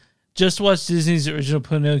says just watch Disney's original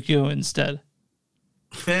Pinocchio instead.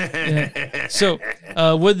 Yeah. So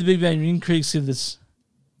what did the Big Bang Ring critics give this?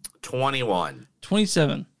 21.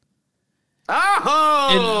 27.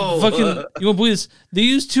 Oh, and fucking! You won't believe this. They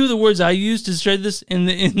used two of the words I used to describe this in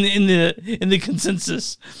the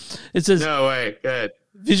consensus. It says, "No way, good."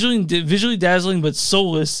 Visually dazzling but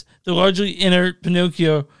soulless, the largely inert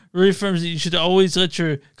Pinocchio reaffirms that you should always let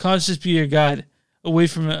your conscience be your guide, away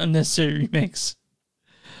from unnecessary remakes.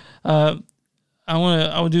 I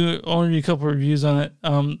want to read a couple of reviews on it.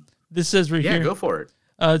 This says right here. Yeah, go for it.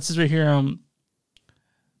 It says right here.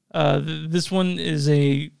 This one is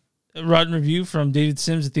a Rotten review from David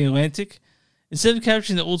Sims at The Atlantic. Instead of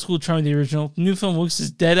capturing the old school charm of the original, the new film looks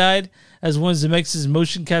as dead-eyed as one of Zemeckis'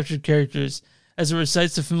 motion captured characters as it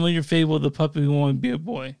recites the familiar fable of the puppy who wanted to be a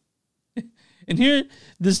boy. And here,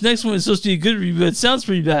 this next one is supposed to be a good review, but it sounds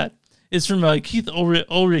pretty bad. It's from Keith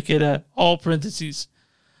Ulrich at all parentheses.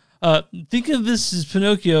 Think of this as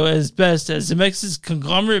Pinocchio as best as Zemeckis'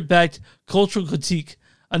 conglomerate-backed cultural critique,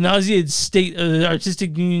 a nauseated state of the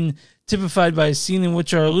artistic union typified by a scene in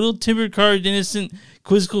which our little timber-carved innocent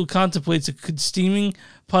quizzical contemplates a steaming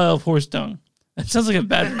pile of horse dung. That sounds like a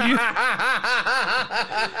bad review.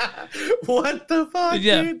 What the fuck,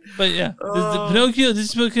 dude? But yeah, the Pinocchio, this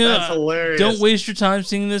is Pinocchio. That's hilarious. Don't waste your time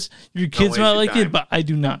singing this. Your kids might like it, but I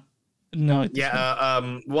do not. No.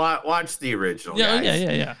 Yeah. Watch the original. Yeah.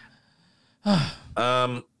 Guys. Yeah.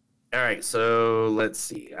 All right. So let's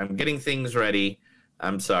see. I'm getting things ready.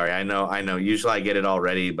 I'm sorry. I know. Usually I get it all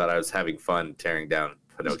ready, but I was having fun tearing down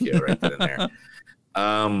Pinocchio right then and there.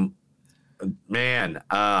 Man,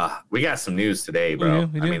 we got some news today, bro.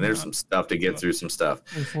 We do. I mean, there's some stuff to get through, some stuff.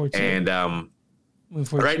 And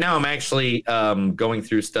right now I'm actually going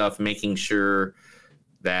through stuff, making sure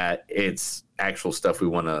that it's actual stuff we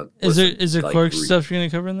want to. Is there like, Clerks stuff you're gonna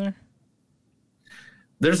cover in there?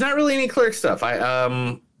 There's not really any Clerks stuff.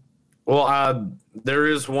 There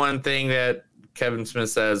is one thing that Kevin Smith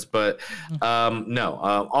says, but no,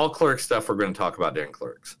 all Clerks stuff we're going to talk about during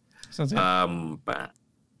Clerks. Sounds good.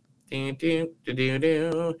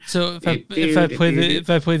 So if I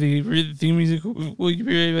play the theme music, will you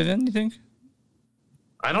be ready by then? You think?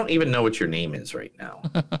 I don't even know what your name is right now.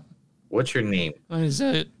 What's your name? What is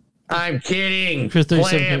that? I'm kidding. Chris,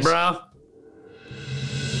 play it, bro.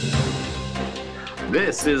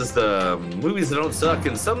 This is the movies that don't suck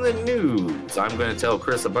and some of the news. I'm going to tell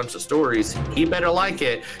Chris a bunch of stories. He better like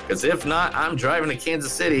it, because if not, I'm driving to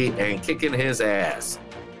Kansas City and kicking his ass.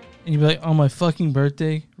 And you'd be like, on my fucking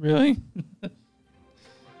birthday? Really?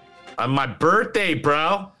 On my birthday, bro.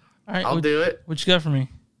 All right, I'll do it. What you got for me?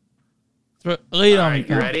 Lay it on me.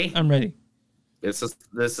 You ready? I'm ready. This is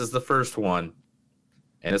the first one.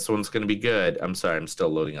 And this one's going to be good. I'm sorry, I'm still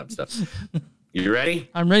loading up stuff. You ready?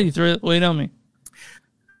 I'm ready. Lay it on me.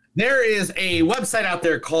 There is a website out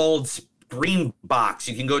there called Screambox.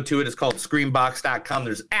 You can go to it. It's called screambox.com.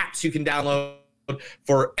 There's apps you can download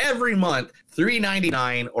for every month,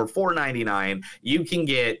 $3.99 or $4.99, you can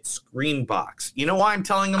get Screenbox. You know why I'm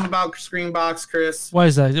telling them about Screenbox, Chris? Why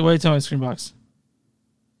is that? Why are you telling me Screenbox?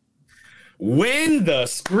 When the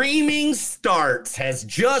Screaming Starts has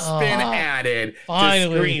just been added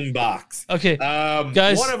finally. to Screenbox. Okay,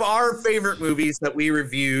 guys. One of our favorite movies that we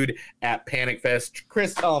reviewed at Panic Fest.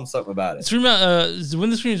 Chris, tell them something about it. When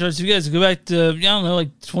the Screaming Starts, if you guys go back to, I don't know, like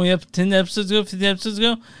 10 episodes ago, 15 episodes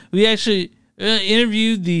ago, we actually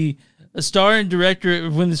interviewed the star and director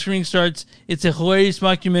of When the Screaming Starts. It's a hilarious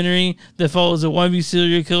mockumentary that follows a wannabe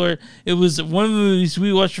serial killer. It was one of the movies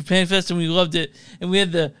we watched for Panic Fest, and we loved it. And we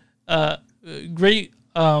had the great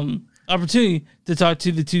opportunity to talk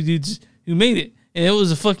to the two dudes who made it, and it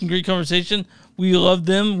was a fucking great conversation. We love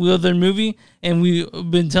them, we love their movie, and we've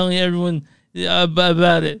been telling everyone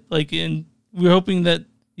about it. Like, and we're hoping that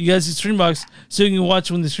you guys get Screenbox so you can watch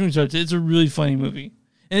When the Screaming Starts. It's a really funny movie,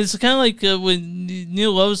 and it's kind of like when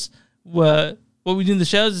Neil loves what we do in the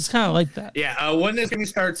shadows. It's kind of like that. Yeah, When the Screaming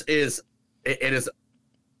Starts is it is.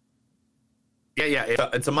 Yeah.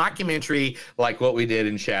 It's a mockumentary like what we did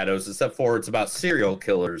in Shadows, except for it's about serial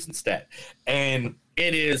killers instead. And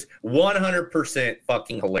it is 100%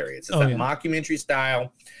 fucking hilarious. It's mockumentary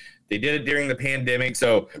style. They did it during the pandemic,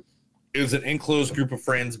 so it was an enclosed group of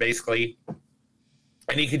friends, basically.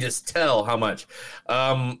 And you could just tell how much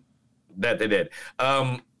that they did.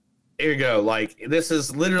 Here you go. Like, this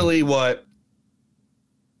is literally what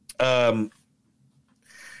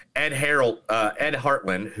Ed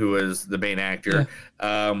Hartland, who is the main actor,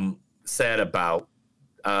 said about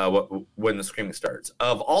When the Screaming Starts.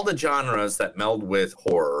 Of all the genres that meld with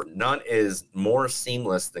horror, none is more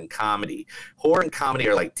seamless than comedy. Horror and comedy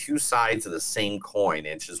are like two sides of the same coin,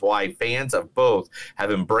 which is why fans of both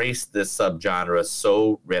have embraced this subgenre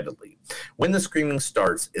so readily. When the Screaming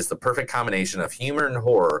Starts is the perfect combination of humor and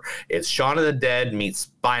horror. It's Shaun of the Dead meets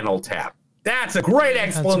Spinal Tap. That's a great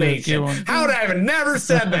explanation. How would I have never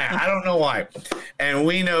said that? I don't know why. And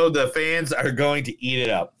we know the fans are going to eat it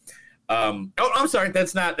up. I'm sorry.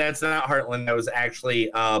 That's not Heartland. That was actually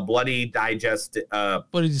Bloody Digesting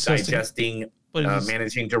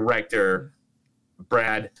managing director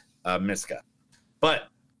Brad Miska. But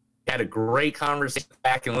had a great conversation.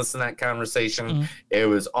 Back and listen to that conversation. Mm-hmm. It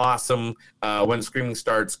was awesome. When Screaming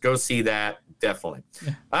Starts, go see that. Definitely.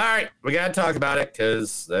 Yeah. All right. We got to talk about it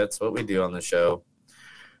because that's what we do on the show.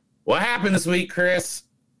 What happened this week, Chris?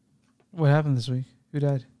 What happened this week? Who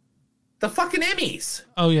died? The fucking Emmys.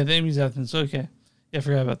 Oh, yeah. The Emmys happened. Okay. Yeah, I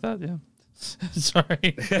forgot about that. Yeah.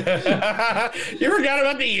 Sorry. You forgot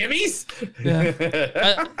about the Emmys?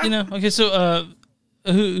 Yeah. Okay. So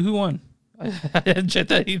who won? I didn't check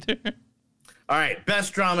that either. All right,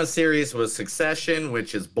 best drama series was Succession,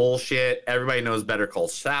 which is bullshit. Everybody knows Better Call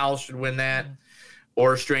Saul should win that,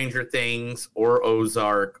 or Stranger Things, or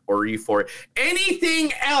Ozark, or Euphoria.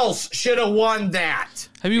 Anything else should have won that.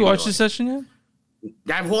 Have you watched Succession yet?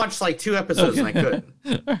 I've watched like 2 episodes and I couldn't.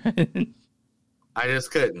 Right. I just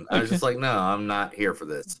couldn't. I was just like, no, I'm not here for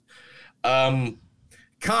this.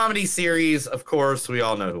 Comedy series, of course, we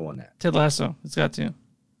all know who won that. Ted Lasso. It's got to.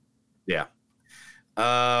 Yeah.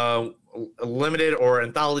 Limited or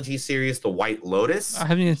anthology series, The White Lotus. I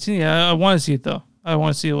haven't even seen it. I want to see it though. I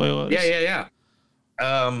want to see The White Lotus. Yeah.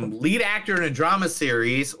 Lead actor in a drama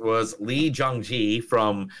series was Lee Jung-ji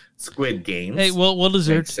from Squid Games. Hey, well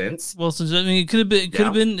deserved. Makes sense. Well, I mean, it could have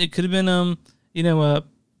been. It could have been.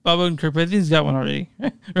 Bob Odenkirk, but I think he's got one already,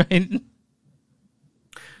 right?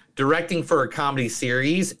 Directing for a comedy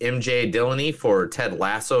series, MJ Dillany for Ted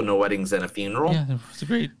Lasso, No Weddings and a Funeral. Yeah, it's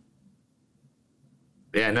great.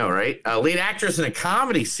 Yeah, I know, right? Lead actress in a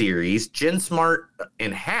comedy series, Jen Smart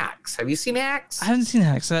in Hacks. Have you seen Hacks? I haven't seen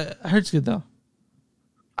Hacks. I heard it's good, though.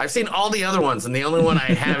 I've seen all the other ones, and the only one I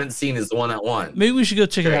haven't seen is the one that won. Maybe we should go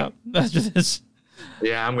check it out after this.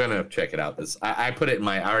 Yeah, I'm going to check it out. I already put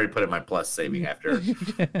it in my plus saving after,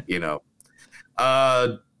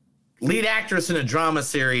 lead actress in a drama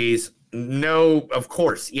series. No, of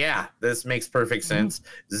course. Yeah, this makes perfect sense.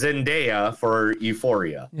 Zendaya for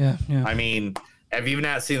Euphoria. Yeah. I mean... Have you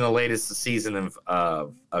not seen the latest season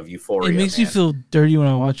of Euphoria? It makes me feel dirty when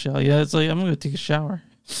I watch it. Yeah, it's like I'm gonna take a shower.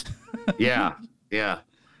 Yeah.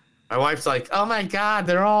 My wife's like, "Oh my god,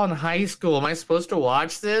 they're all in high school. Am I supposed to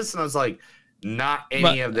watch this?" And I was like, "Not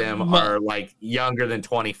any of them are like younger than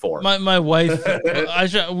 24." My wife, we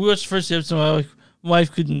watched the first episode. My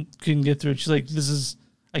wife couldn't get through it. She's like,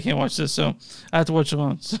 I can't watch this, so I have to watch it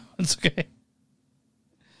alone. So it's okay.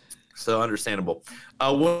 So understandable.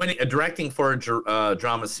 Directing for a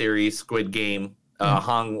drama series, Squid Game,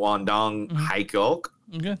 Hong Won-dong, Haikok.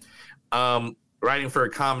 Okay. Writing for a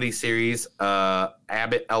comedy series,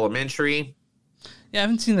 Abbott Elementary. Yeah, I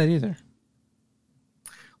haven't seen that either.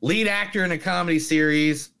 Lead actor in a comedy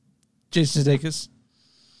series. Jason Sudeikis.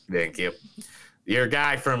 Thank you. Your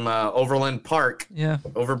guy from Overland Park. Yeah.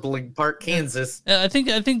 Overland Park, Kansas. I think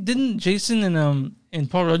didn't Jason and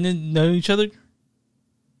Paul Rudd know each other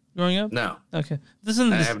growing up? No. Okay.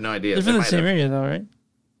 I have no idea. They're from the same area though, right?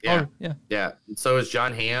 Yeah. Oh, yeah. Yeah. And so is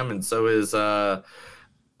John Hamm, and so is Rob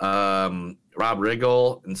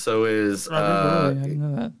Riggle, and so is Rob Riggle, I didn't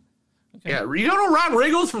know that. Okay. Yeah, you don't know Rob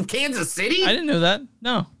Riggle's from Kansas City? I didn't know that.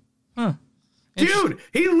 No. Huh. Dude,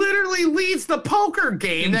 he literally leads the poker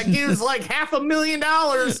game that gives like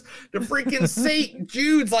 $500,000 to freaking St.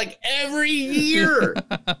 Jude's like every year.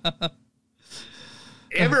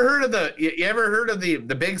 You ever heard of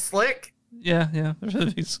the Big Slick? Yeah.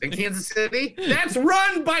 In Kansas City? That's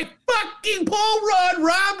run by fucking Paul Rudd,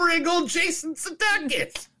 Rob Riggle, Jason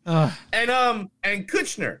Sudeikis, and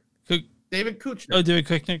Kushner. David Kushner. Oh, David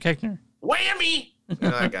Koechner. Whammy! You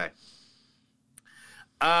know that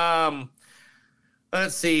guy.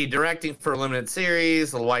 Let's see. Directing for a limited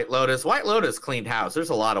series, The White Lotus. White Lotus cleaned house.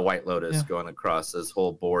 There's a lot of White Lotus going across this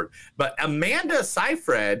whole board. But Amanda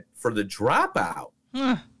Seyfried for The Dropout.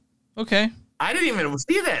 Okay. I didn't even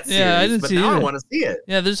see that series, I didn't see it. I want to see it.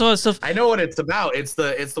 Yeah, there's a lot of stuff. I know what it's about. It's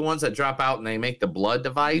the ones that drop out and they make the blood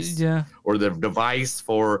device. Yeah. Or the device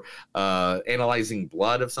for analyzing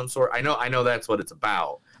blood of some sort. I know that's what it's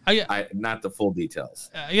about. I not the full details.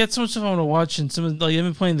 I got so much stuff I want to watch, and I've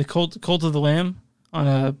been playing the Cult of the Lamb on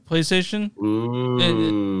a PlayStation.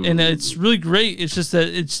 Ooh. And it's really great. It's just that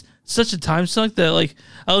it's such a time suck that like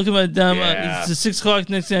I look at my time, it's 6 o'clock.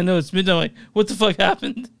 Next thing I know, it's midnight. Like, what the fuck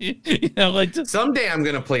happened? Someday I'm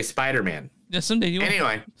gonna play Spider-Man. Yeah, someday you.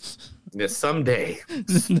 Anyway, someday.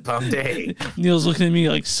 Neil's looking at me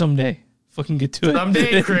like someday. Fucking get to it.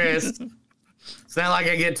 Someday, Chris. It's not like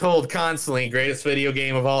I get told constantly, greatest video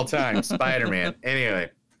game of all time, Spider-Man. Anyway.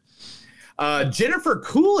 Jennifer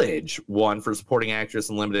Coolidge won for supporting actress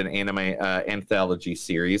in limited anime anthology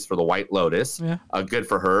series for The White Lotus. Yeah. Good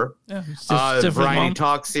for her. Yeah. Variety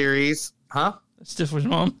Talk series. Huh? Stifler's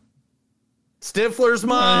mom. Stifler's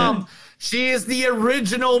mom. Yeah. She is the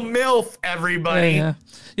original MILF, everybody.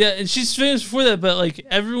 Yeah, and she's famous for that, but like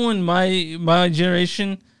everyone my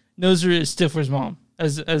generation knows her as Stifler's mom.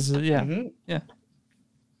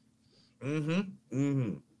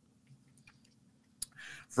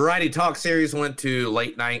 Variety Talk series went to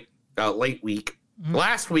late week.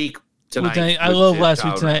 Last week tonight. I love Last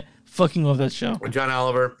Week Tonight. Fucking love that show. With John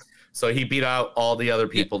Oliver. So he beat out all the other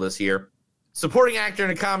people this year. Supporting actor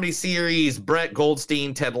in a comedy series, Brett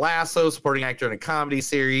Goldstein, Ted Lasso. Supporting actor in a comedy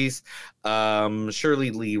series,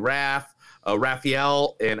 Shirley Lee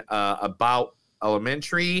Raphael in About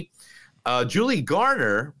Elementary. Julie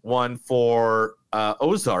Garner won for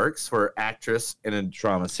Ozarks for actress in a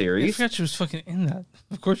drama series. I forgot she was fucking in that.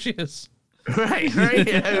 Of course she is. Right.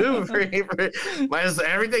 Yeah. Might as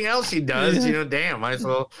everything else she does, might as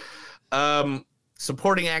well.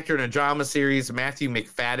 Supporting actor in a drama series, Matthew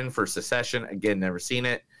McFadden for Succession. Again, never seen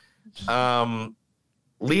it.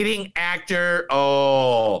 Leading actor.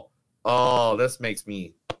 Oh, this makes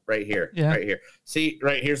me right here. Yeah. Right here. See,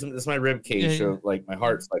 right here's this is my rib cage. So like my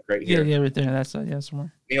heart's like right here. Yeah, right there. That's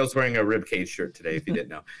somewhere. Neil's wearing a rib cage shirt today, if you didn't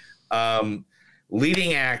know.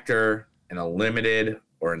 Leading actor in a limited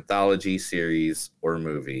or anthology series or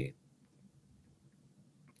movie.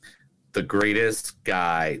 The greatest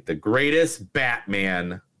guy, the greatest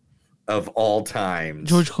Batman of all time.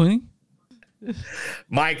 George Clooney?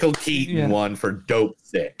 Michael Keaton won for Dope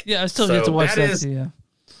Sick. Yeah, I still get to watch that too,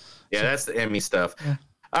 Yeah, that's the Emmy stuff. Yeah.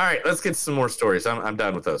 All right, let's get some more stories. I'm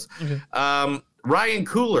done with those. Okay. Ryan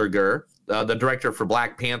Coogler, the director for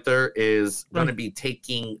Black Panther, is going to be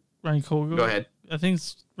taking... Ryan Coogler? Go ahead. I think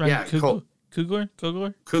it's Ryan Coogler. Coogler?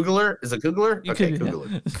 Is it Coogler? Okay,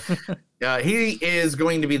 Coogler. He is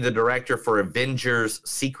going to be the director for Avengers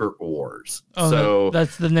Secret Wars. Oh, so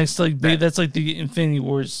that's the next that's like the Infinity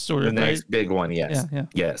Wars sort of. The next big one, yes. Yeah.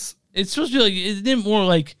 Yes. It's supposed to be like, isn't it more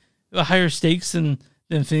like a higher stakes than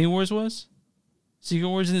the Infinity Wars was? Secret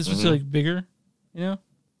Wars, and it's supposed to be like bigger,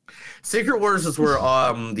 Secret Wars is where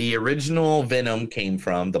the original Venom came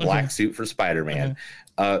from, the black suit for Spider-Man.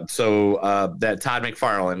 So that Todd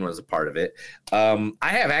McFarlane was a part of it. I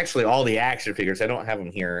have actually all the action figures. I don't have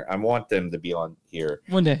them here. I want them to be on here.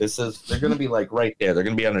 One day. They're going to be like right there. They're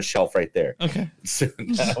going to be on a shelf right there. Okay. So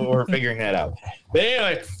we're figuring that out. But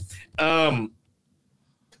anyway,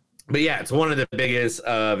 but yeah, it's one of the biggest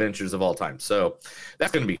adventures of all time. So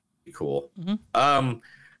that's going to be cool.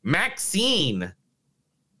 Maxine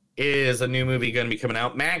is a new movie going to be coming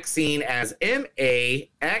out. Maxine as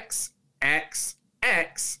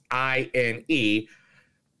MAXXXINE.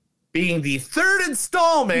 being the third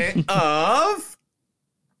installment of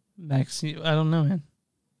Maxine. I don't know, man.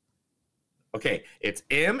 Okay, it's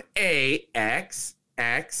MAXXX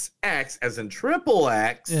as in triple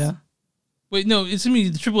X. Yeah. Wait, no, it's gonna be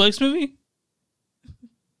the Triple X movie.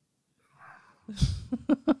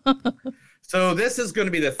 So this is going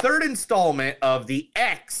to be the third installment of the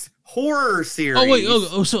X horror series. Oh wait,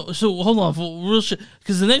 so hold on, for real shit,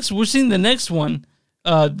 because we're seeing the next one,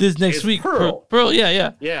 this next It's week. Pearl. Pearl,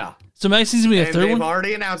 yeah. So So Maxine's gonna be a third one. They've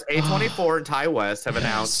already announced A24 and Ty West have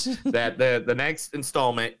announced that the next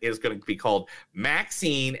installment is going to be called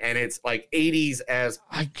Maxine, and it's like 80s as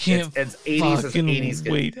I can't. It's 80s as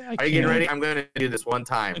 80s. Wait, Are you getting ready? I'm going to do this one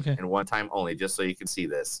time and one time only, just so you can see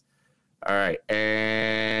this. All right,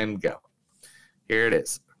 and go. Here it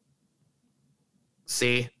is.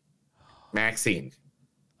 See, Maxine.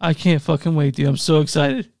 I can't fucking wait, dude. I'm so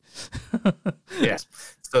excited. Yes.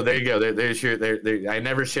 So there you go. There's your. I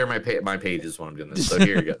never share my pages when I'm doing this. So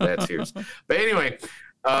here you go. That's yours. But anyway,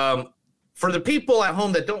 for the people at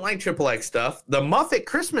home that don't like XXX stuff, the Muppet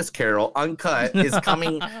Christmas Carol Uncut is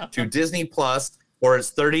coming to Disney Plus for its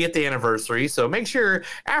 30th anniversary. So make sure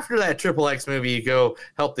after that XXX movie, you go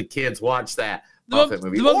help the kids watch that Muppet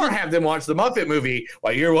movie, or have them watch the Muppet movie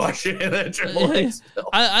while you're watching the XXX.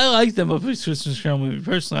 I like the Muppet Christmas Carol movie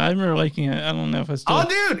personally. I remember liking it. I don't know if I still. Oh,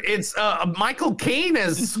 dude, it's Michael Caine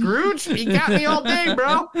as Scrooge. He got me all day,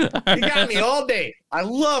 bro. He got me all day. I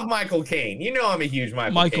love Michael Caine. You know I'm a huge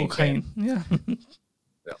Michael Caine fan. Yeah.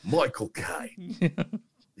 Michael Caine. Yeah.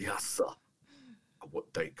 Yes, sir. What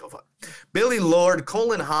think of it? Billy Lord,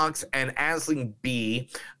 Colin Hawks, and Aisling B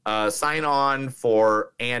sign on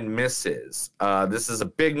for and Mrs. This is a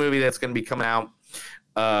big movie that's going to be coming out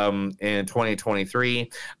in 2023.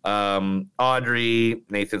 Audrey,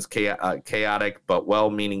 Nathan's chaotic but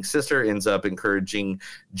well-meaning sister, ends up encouraging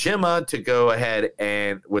Gemma to go ahead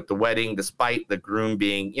and with the wedding, despite the groom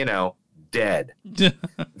being, dead. So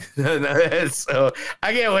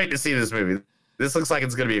I can't wait to see this movie. This looks like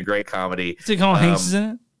it's going to be a great comedy. Is it Colin Hanks is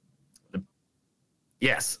in it?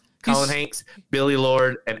 Yes. Colin Hanks, Billy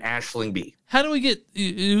Lord, and Aisling B. How do we get...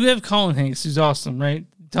 You have Colin Hanks, who's awesome, right?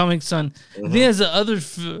 Tom Hanks' son. Mm-hmm. And he has the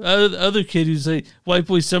other kid who's like White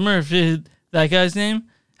Boy Summer, if it, that guy's name.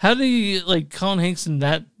 How do you get like Colin Hanks and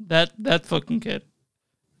that fucking kid?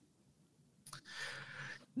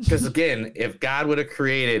 Because again, if God would have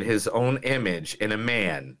created his own image in a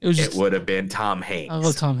man, it would have been Tom Hanks. I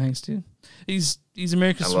love Tom Hanks, dude. He's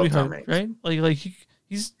America's sweetheart, right? Like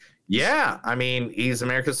he's yeah. I mean, he's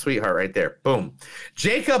America's sweetheart right there. Boom.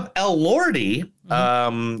 Jacob Elordi,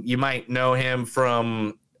 you might know him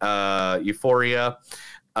from Euphoria.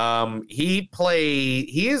 He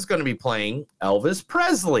is going to be playing Elvis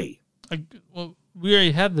Presley. Well, we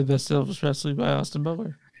already have the best Elvis Presley by Austin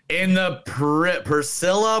Butler. In the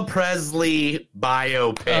Priscilla Presley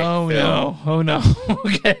biopic. Oh no.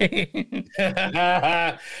 Okay.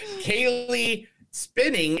 Kaylee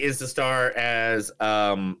Spinning is the star as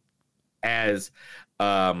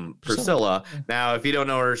Priscilla. Now, if you don't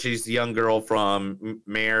know her, she's the young girl from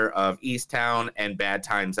Mayor of Easttown and Bad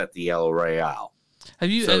Times at the Yellow Royale.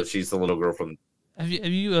 She's the little girl from. Have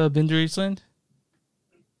you been to Eastland?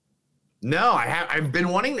 No, I have. I've been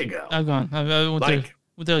wanting to go. I've gone. I went there.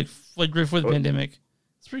 Like right before the pandemic.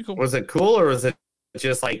 It's pretty cool. Was it cool or was it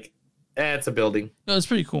just like, it's a building? No, it's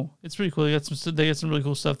pretty cool. They got some really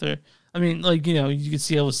cool stuff there. I mean, like, you can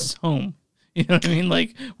see Elvis's home. You know what I mean?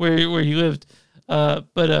 Like where he lived. There's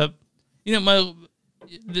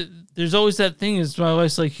always that thing is my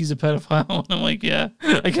wife's like, he's a pedophile. And I'm like, yeah,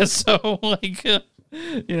 I guess so. Like,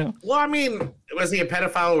 Well, I mean, was he a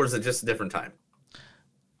pedophile or was it just a different time?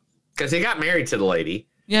 Because he got married to the lady.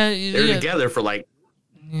 Yeah. They were together for like.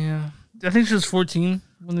 Yeah. I think she was 14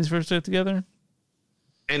 when they first got together.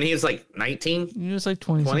 And he was like 19? He was like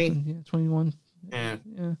 20. Yeah, 21. Yeah.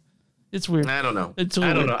 It's weird. I don't know. I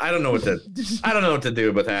don't know. I don't know what to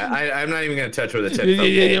do with that. I'm not even going to touch with a 10.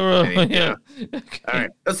 Yeah. All right.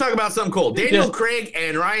 Let's talk about something cool. Daniel Craig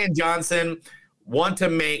and Rian Johnson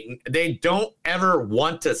they don't ever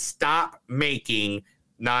want to stop making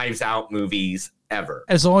Knives Out movies ever.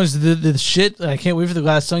 As long as the shit, I can't wait for the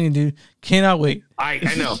Glass Onion, dude. Cannot wait. I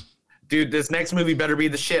know. Dude, this next movie better be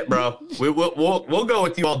the shit, bro. We'll go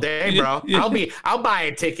with you all day, bro. Yeah. I'll buy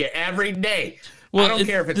a ticket every day. Well, I don't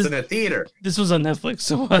care if it's in a theater. This was on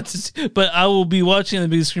Netflix, but I will be watching on the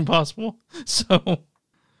biggest screen possible. So,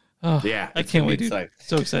 yeah, I can't wait, dude.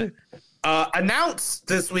 So excited. Announced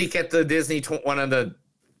this week at the one of the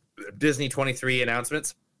Disney 23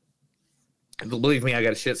 announcements. Believe me, I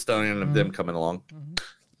got a shit stone of them coming along.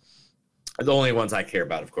 The only ones I care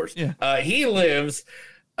about, of course. Yeah. He lives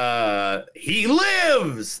he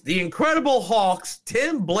lives. The Incredible Hulk's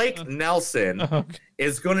Tim Blake Nelson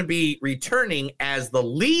is going to be returning as the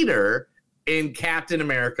leader in Captain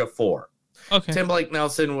America 4. Okay. Tim Blake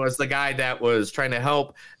Nelson was the guy that was trying to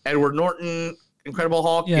help Edward Norton, Incredible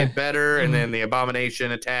Hulk, get better, and then the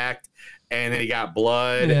Abomination attacked, and then he got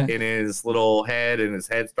blood in his little head, and his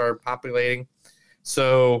head started populating.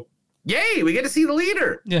 So, yay, we get to see the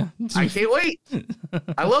leader. Yeah. I can't wait.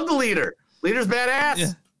 I love the leader. Leader's badass.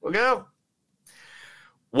 Yeah. We'll go.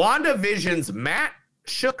 WandaVision's Matt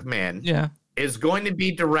Shookman is going to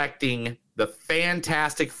be directing the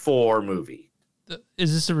Fantastic Four movie.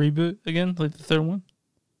 Is this a reboot again, like the third one?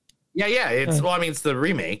 Yeah. It's it's the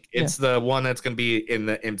remake. It's the one that's going to be in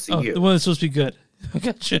the MCU. Oh, the one that's supposed to be good.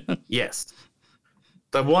 Gotcha. Yes.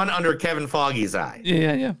 The one under Kevin Feige's eye.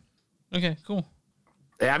 Yeah. Okay, cool.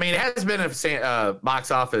 I mean, it has been a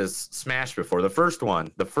box office smash before. The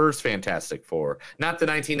first Fantastic Four, not the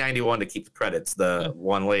 1991 to keep the credits, the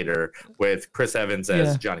one later with Chris Evans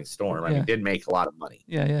as Johnny Storm. I mean, did make a lot of money.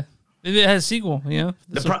 Yeah. It has a sequel, the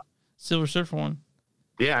Silver Surfer one.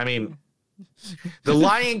 Yeah, I mean, the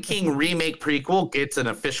Lion King remake prequel gets an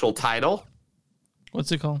official title.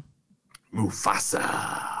 What's it called?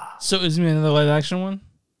 Mufasa. So is it another live action one?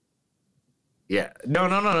 Yeah. No.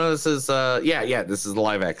 This is this is the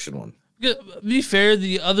live action one. To be fair,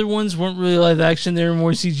 the other ones weren't really live action. They were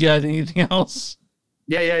more CGI than anything else.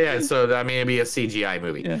 Yeah. So, I mean, it'd be a CGI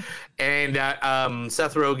movie. Yeah. And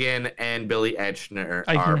Seth Rogen and Billy Eichner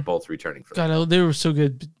are both returning for that. God, they were so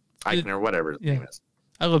good. Eichner, whatever his name is.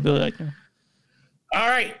 I love Billy Eichner. All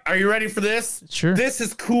right. Are you ready for this? Sure. This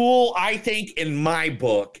is cool, I think, in my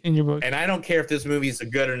book. In your book. And I don't care if this movie is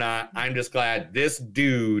good or not. I'm just glad this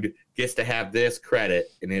dude gets to have this credit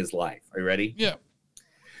in his life. Are you ready? Yeah.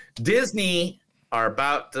 Disney are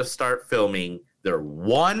about to start filming their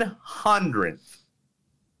 100th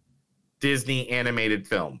Disney animated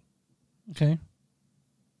film. Okay.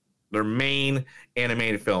 Their main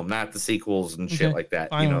animated film, not the sequels and shit like that.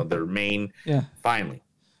 Finally. Their main. Yeah. Finally.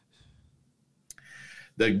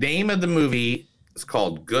 The name of the movie is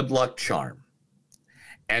called Good Luck Charm.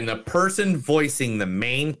 And the person voicing the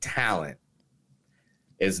main talent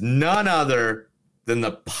is none other than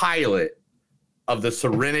the pilot of the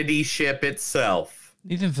Serenity ship itself.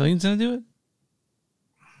 Nathan Fillion's gonna do it?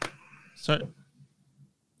 Sorry.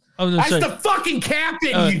 Oh, no, that's sorry. the fucking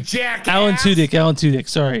captain, you jackass. Alan Tudyk,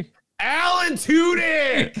 sorry. Alan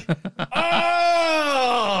Tudyk!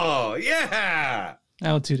 Oh, yeah.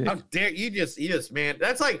 Alan Tudyk. How dare you just, man.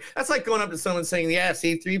 That's like going up to someone saying, yeah,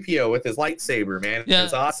 C-3PO with his lightsaber, man. Yeah.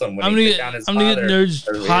 It's awesome. When I'm gonna get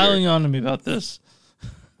nerds piling on to me about this.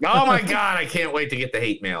 Oh my God, I can't wait to get the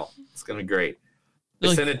hate mail. It's gonna be great.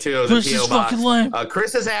 Send it to Chris the is PO box. fucking lame.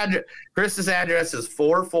 Chris's address is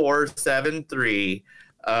 4473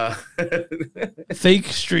 Fake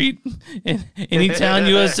Street in Anytown,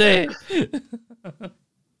 USA.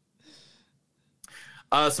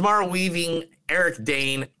 Samara Weaving, Eric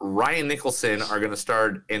Dane, Ryan Nicholson are going to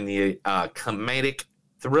star in the comedic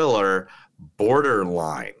thriller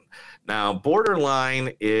Borderline. Now,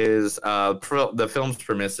 Borderline is the film's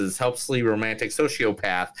premises: helplessly romantic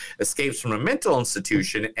sociopath escapes from a mental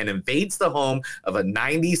institution and invades the home of a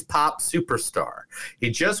 90s pop superstar. He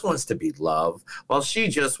just wants to be loved, while she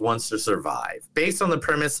just wants to survive. Based on the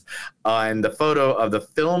premise and the photo of the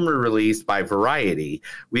film released by Variety,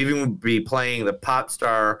 Weaving will be playing the pop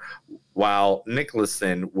star, while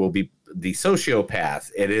Nicholson will be the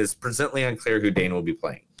sociopath. It is presently unclear who Dane will be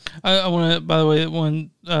playing. I want to, by the way, when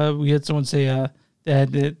we had someone say they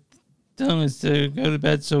had to tell us to go to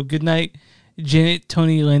bed, so good night, Janet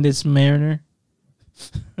Tony Landis Mariner.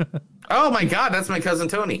 Oh my God, that's my cousin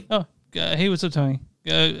Tony. Oh, hey, what's up, Tony?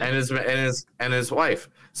 And his wife.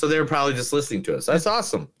 So they were probably just listening to us. That's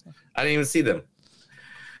awesome. I didn't even see them.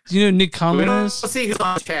 Do you know who Nick Conlon we don't is? See who's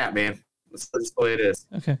on the chat, man. That's the way it is.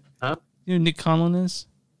 Okay. Huh? You know who Nick Conlon is?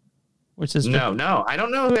 Which is no, I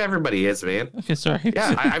don't know who everybody is, man. Okay, sorry.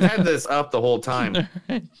 Yeah, I've had this up the whole time.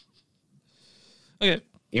 Right. Okay.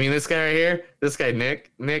 You mean this guy right here? This guy,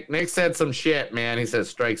 Nick? Nick said some shit, man. He said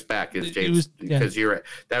Strikes Back is James, because you're right.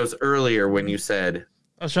 That was earlier when you said,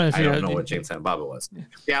 I was trying to figure out. I don't know what James Silent Bob was.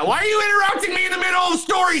 Yeah, why are you interrupting me in the middle of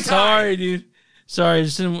story time? Sorry, dude. Sorry, I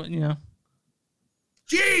just didn't,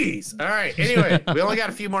 Jeez. All right. Anyway, we only got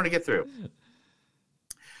a few more to get through.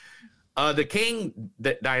 The King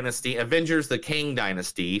Dynasty, Avengers: The King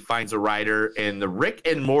Dynasty, finds a writer in the Rick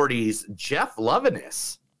and Morty's Jeff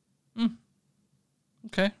Loveness.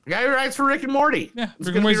 Okay. The guy who writes for Rick and Morty. Yeah, he's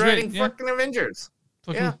going to be writing fucking Avengers.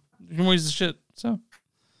 Yeah. Rick and Morty's the shit. So,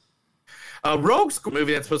 Rogue School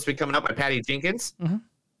movie that's supposed to be coming up by Patty Jenkins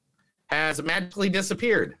has magically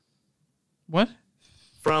disappeared. What?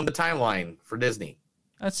 From the timeline for Disney.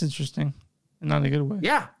 That's interesting. Not in a good way.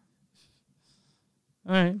 Yeah.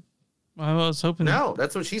 All right. Well, I was hoping. No,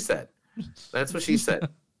 that's what she said. That's what she said.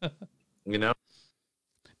 You know?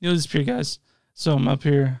 You'll disappear, guys. So I'm up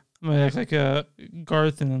here. I'm going to act like a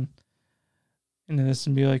Garth and then this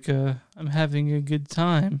and be like, I'm having a good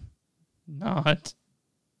time. Not.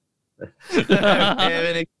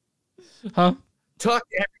 Huh? Talk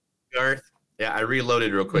to Garth. Yeah, I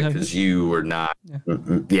reloaded real quick because you were not.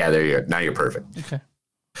 Yeah, there you are. Now you're perfect. Okay.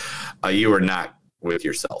 You were not with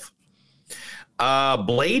yourself.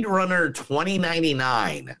 Blade Runner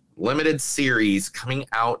 2099 limited series coming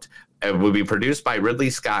out will be produced by Ridley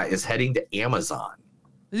Scott is heading to Amazon.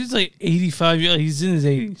 He's like 85 years. He's in his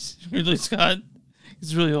 80s. Ridley Scott.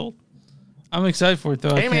 He's really old. I'm excited for it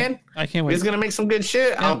though. Hey man, I can't wait. He's gonna make some good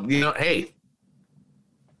shit. Yeah. Hey.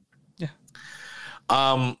 Yeah.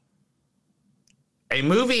 A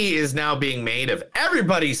movie is now being made of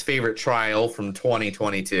everybody's favorite trial from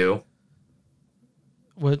 2022.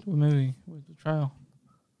 What movie? What the trial?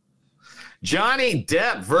 Johnny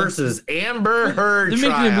Depp versus Amber Heard They're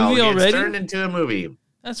trial making a movie already? turned into a movie.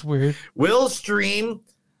 That's weird. Will stream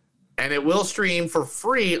for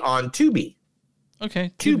free on Tubi.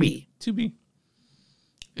 Okay. Tubi.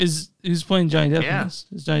 Who's playing Johnny Depp Yeah. in this?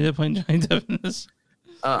 Is Johnny Depp playing Johnny Depp in this?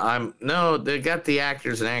 No, they got the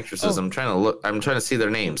actors and actresses. I'm trying to see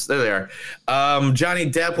their names. There they are. Johnny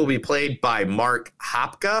Depp will be played by Mark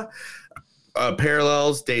Hopka.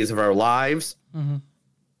 Parallels Days of Our Lives. Mm-hmm.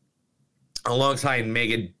 Alongside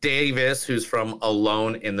Megan Davis, who's from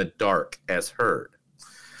Alone in the Dark as Heard.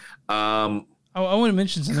 I want to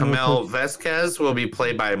mention something. Camille Vasquez will be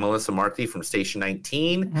played by Melissa Marthy from Station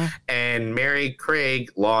 19. Mm-hmm. And Mary Craig,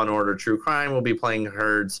 Law and Order True Crime, will be playing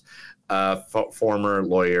Heard's former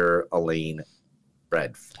lawyer, Elaine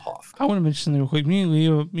Bredhoff. I want to mention something real quick. Me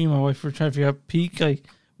and my wife were trying to figure out peak, like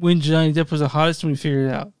when Johnny Depp was the hottest, and we figured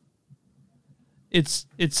it out. It's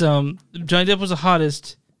Johnny Depp was the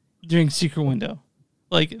hottest during Secret Window,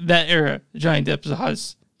 like that era. Johnny Depp is the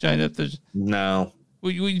hottest. Johnny Depp. No.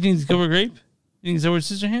 What you think it's Gilbert Grape? You think it's Edward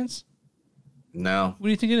Scissorhands? No. What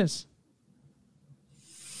do you think it is?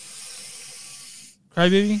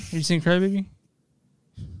 Crybaby? Have you seen Crybaby?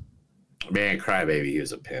 Man, Crybaby, he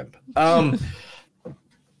was a pimp. My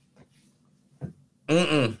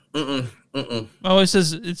wife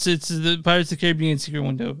says it's the Pirates of the Caribbean Secret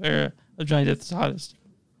Window era of Johnny Depp is the hottest.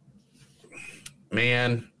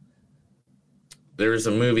 Man, there was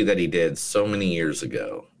a movie that he did so many years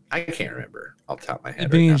ago. I can't remember off the top of my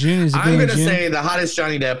head. Being in June, I'm going to say the hottest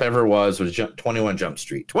Johnny Depp ever was 21 Jump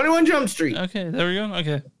Street. 21 Jump Street. Okay, there we go.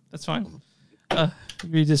 Okay, that's fine.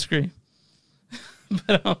 We disagree.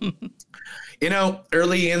 But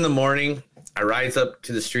early in the morning, I rise up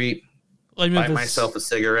to the street, light myself a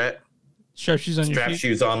cigarette, strap shoes on your feet.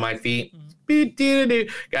 Shoes on my feet.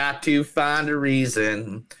 Got to find a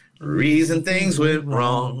reason things went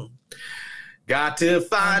wrong. Got to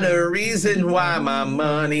find a reason why my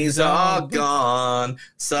money's all gone.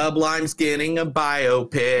 Sublime's getting a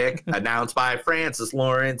biopic announced by Francis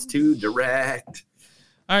Lawrence to direct.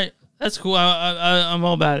 All right, that's cool. I'm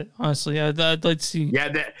all about it, honestly. I'd like to see.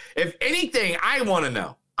 Yeah, if anything, I want to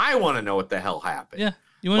know. I want to know what the hell happened. Yeah,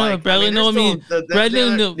 you want to know Bradley Noel?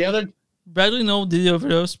 Bradley Noel did the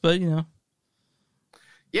overdose, but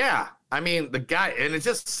Yeah, the guy, and it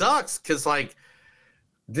just sucks because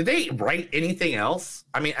did they write anything else?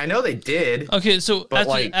 I know they did. Okay, so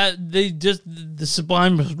they just the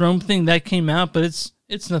Sublime Rome thing that came out, but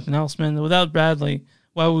it's nothing else, man. Without Bradley,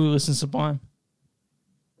 why would we listen to Sublime?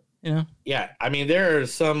 Yeah, there are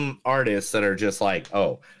some artists that are just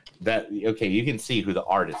you can see who the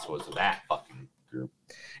artist was of that fucking group.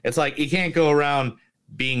 It's you can't go around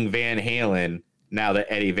being Van Halen now that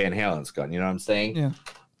Eddie Van Halen's gone. You know what I'm saying? Yeah.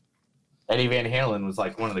 Eddie Van Halen was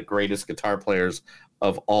one of the greatest guitar players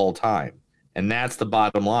of all time. And that's the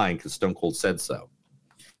bottom line because Stone Cold said so.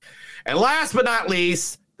 And last but not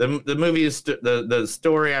least, the movie is the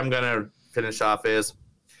story I'm going to finish off is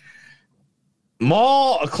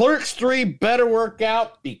Clerks 3 better work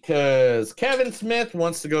out because Kevin Smith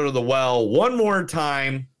wants to go to the well one more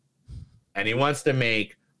time and he wants to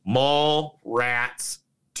make Mallrats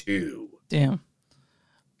 2. Damn.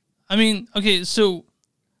 Okay, so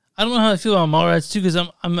I don't know how I feel about Mallrats 2 because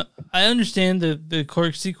I understand the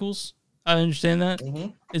Clerks sequels. I understand that. Mm-hmm.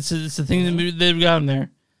 It's a thing that they've got them there.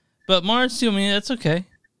 But Mallrats 2, that's okay.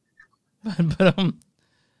 But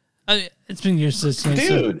it's been years since.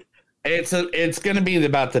 Dude, it's going to be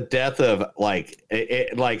about the death of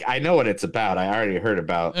I know what it's about. I already heard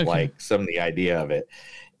about some of the idea of it.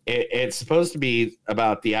 it's supposed to be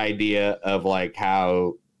about the idea of like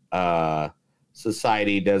how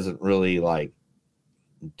society doesn't really like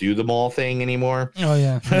do the mall thing anymore. Oh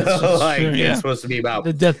yeah, it's supposed to be about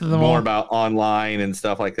the death of the mall, more about online and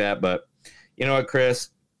stuff like that. But you know what, Chris,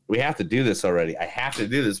 we have to do this already. I have to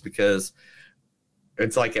do this because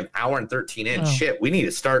it's like an hour and 13 in. Shit, we need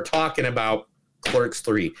to start talking about Clerks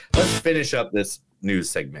 3. Let's finish up this news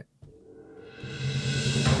segment.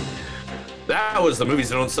 That was the movies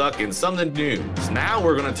that don't suck in something news. Now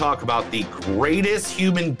we're going to talk about the greatest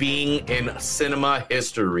human being in cinema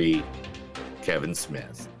history, Kevin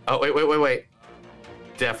Smith. Oh, wait.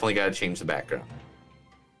 Definitely got to change the background.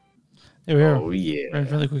 There we are. Oh, yeah.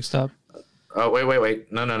 Really quick stop. Oh,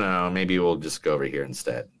 wait. No. Maybe we'll just go over here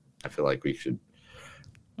instead. I feel like we should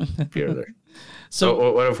be over there.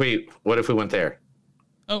 So what if we went there?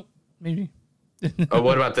 Oh, maybe.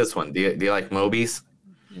 What about this one? Do you like Movies?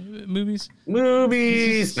 Movies?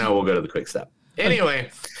 No, we'll go to the quick stop. Anyway,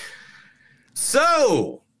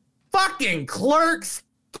 so fucking Clerks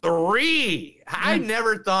 3. I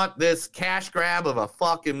never thought this cash grab of a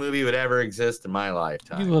fucking movie would ever exist in my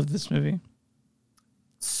lifetime. You love this movie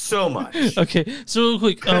so much. Okay, so real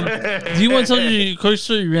quick, do you want to tell your Clerks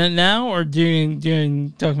 3 rant now or during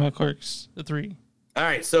talking about Clerks 3? All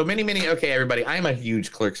right, so many. Okay, everybody, I'm a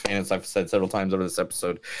huge Clerks fan, as I've said several times over this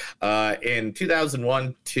episode. In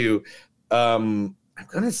 2001 to, I'm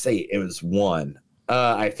gonna say it was 1.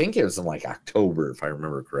 I think it was in like October, if I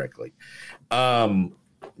remember correctly.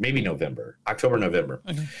 Maybe November, October, November.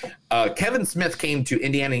 Okay. Kevin Smith came to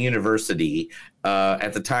Indiana University.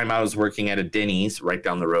 At the time, I was working at a Denny's right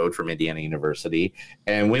down the road from Indiana University,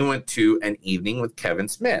 and we went to an evening with Kevin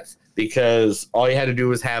Smith. Because all you had to do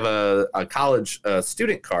was have a college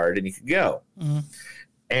student card and you could go. Mm-hmm.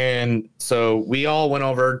 And so we all went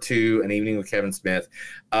over to an evening with Kevin Smith.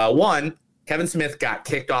 Kevin Smith got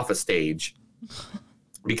kicked off a stage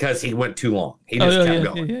because he went too long. He just kept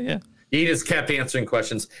going. Yeah. He just kept answering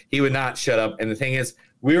questions. He would not shut up. And the thing is,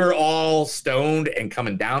 we were all stoned and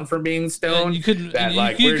coming down from being stoned. You could have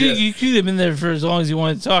been there for as long as you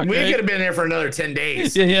wanted to talk. We could have been there for another 10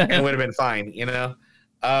 days. And it would have been fine, you know?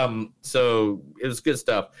 So it was good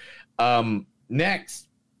stuff. Next,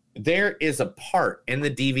 there is a part in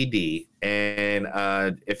the DVD,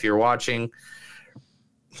 and if you're watching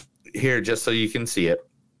here, just so you can see it,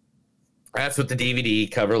 that's what the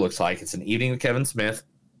DVD cover looks like. It's an evening with Kevin Smith.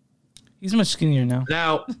 He's much skinnier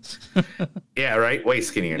now. Yeah, right. Way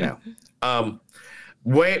skinnier now.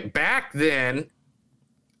 Way back then,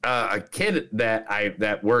 a kid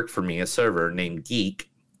that worked for me, a server named Geek.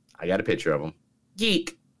 I got a picture of him.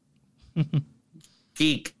 Geek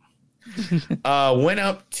went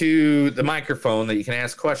up to the microphone that you can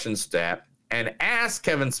ask questions at and asked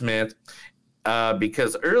Kevin Smith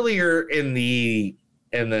because earlier in the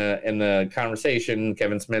conversation,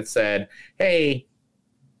 Kevin Smith said, "Hey,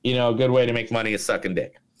 you know, a good way to make money is sucking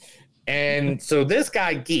dick." And so this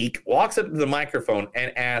guy Geek walks up to the microphone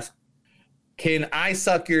and asks, "Can I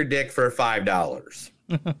suck your dick for $5?"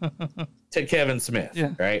 to Kevin Smith,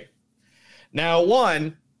 right? Now,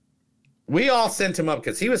 we all sent him up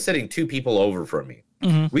because he was sitting 2 people over from me.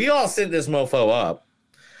 Mm-hmm. We all sent this mofo up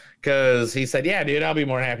because he said, "Yeah, dude, I'll be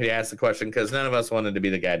more than happy to ask the question," because none of us wanted to be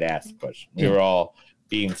the guy to ask the question. We were all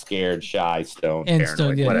being scared, shy, stoned,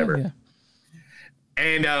 paranoid, whatever. Yeah.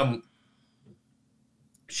 And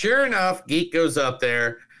sure enough, Geek goes up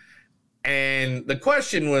there, and the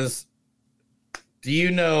question was, do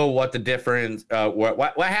you know what the difference,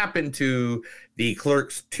 what happened to the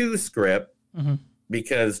Clerks 2 script? Mm-hmm.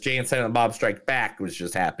 Because Jay and Silent Bob Strike Back was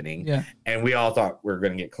just happening. Yeah. And we all thought we were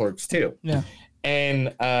going to get Clerks 2. Yeah.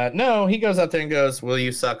 And no, he goes up there and goes,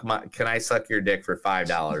 can I suck your dick for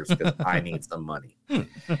 $5? Because I need some money.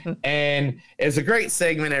 And it's a great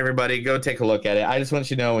segment, everybody. Go take a look at it. I just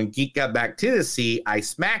want you to know, when Geek got back to the seat, I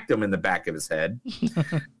smacked him in the back of his head.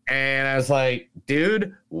 And I was like,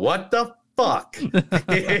 dude, what the fuck? And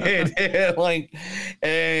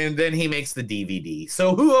then he makes the DVD.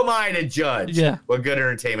 So who am I to judge what good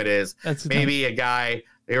entertainment is? Maybe a guy.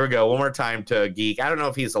 Here we go. One more time to Geek. I don't know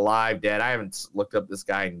if he's alive, dead. I haven't looked up this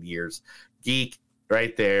guy in years. Geek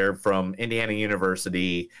right there from Indiana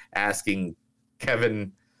University asking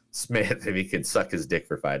Kevin Smith if he could suck his dick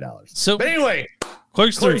for $5. So, but anyway,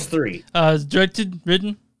 Clerks 3. Directed,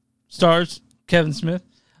 written, stars Kevin Smith.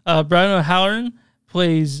 Brian O'Halloran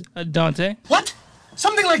plays Dante. What?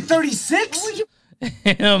 Something like 36?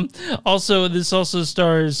 Also, this also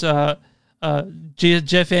stars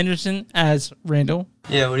Jeff Anderson as Randall.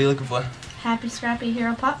 Yeah, what are you looking for? Happy Scrappy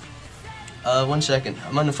Hero Pup. 1 second.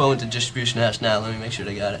 I'm on the phone with the distribution house now. Let me make sure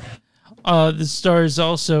they got it. This stars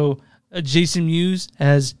also Jason Mewes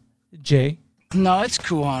as Jay? No, it's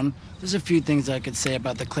cool, hon. There's a few things I could say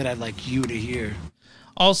about the clit I'd like you to hear.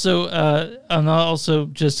 Also, and also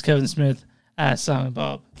just Kevin Smith as Silent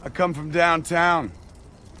Bob. I come from downtown.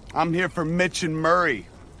 I'm here for Mitch and Murray.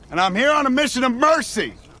 And I'm here on a mission of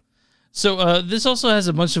mercy. So this also has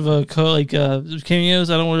a bunch of cameos.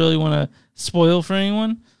 I don't really want to spoil for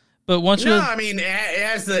anyone, but once I mean, it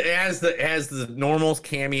has the normal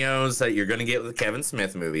cameos that you're going to get with the Kevin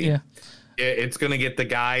Smith movie. Yeah, it's going to get the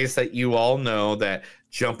guys that you all know that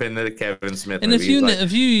jump into the Kevin Smith and movie.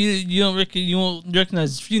 if you won't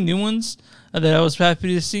recognize a few new ones that I was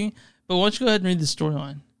happy to see. But why don't you go ahead and read the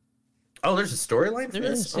storyline? Oh, there's a storyline for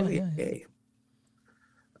this? Okay.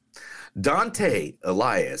 Dante,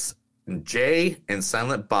 Elias, Jay, and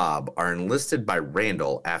Silent Bob are enlisted by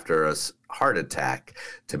Randall after a heart attack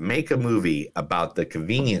to make a movie about the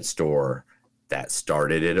convenience store that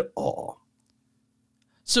started it all.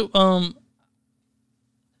 So,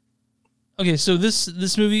 okay, so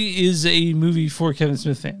this movie is a movie for Kevin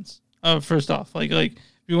Smith fans. First off, like if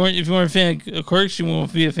you weren't a fan of Clerks, you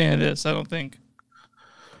won't be a fan of this, I don't think.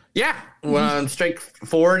 Yeah, well,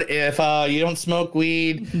 straightforward. If you don't smoke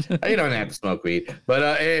weed, you don't have to smoke weed.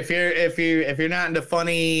 But if you're not into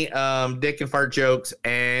funny dick and fart jokes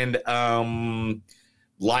and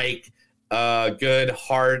like good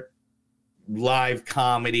heart live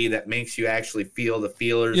comedy that makes you actually feel the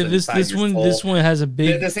feelers. Yeah, this one has a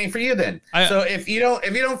big. This ain't for you then. So if you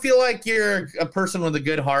don't feel like you're a person with a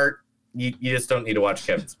good heart, you just don't need to watch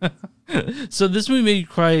Kevin Smith. So this movie made you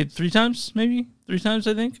cry 3 times, maybe 3 times,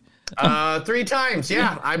 I think. 3 times,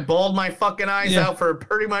 yeah. I bawled my fucking eyes out for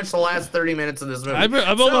pretty much the last 30 minutes of this movie. I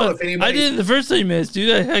did the first 30 minutes,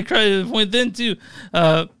 dude. I cried at the point then too.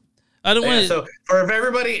 I don't want to. So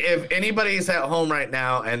if anybody's at home right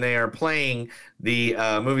now and they are playing the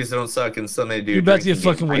movies that don't suck and some they do, you're about to get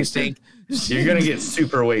fucking wasted. You're gonna get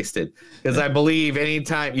super wasted because I believe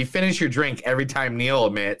anytime you finish your drink, every time Neil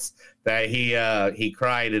admits that he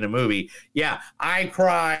cried in a movie. Yeah, I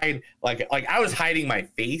cried like I was hiding my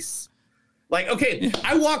face. Like, okay,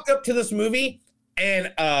 I walked up to this movie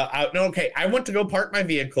and I went to go park my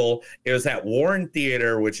vehicle. It was at Warren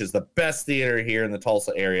Theater, which is the best theater here in the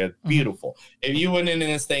Tulsa area. Beautiful. If you went into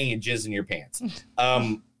this thing, you'd jizz in your pants.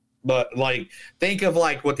 But like, think of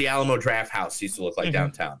like what the Alamo Draft House used to look like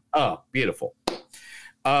downtown. Oh, beautiful.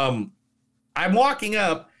 I'm walking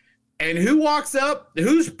up. And who walks up?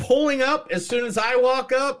 Who's pulling up as soon as I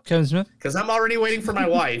walk up? Kevin Smith. Because I'm already waiting for my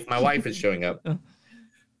wife. My wife is showing up.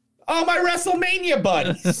 Oh, my WrestleMania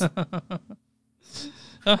buddies. And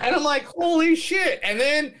I'm like, holy shit. And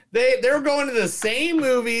then they're going to the same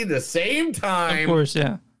movie, the same time. Of course,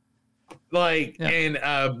 yeah.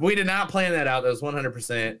 And we did not plan that out. That was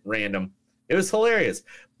 100% random. It was hilarious.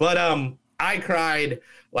 But I cried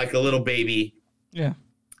like a little baby. Yeah.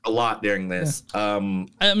 A lot during this. Yeah. I mean,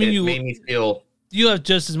 it made me feel. You have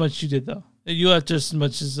just as much you did though. You have just as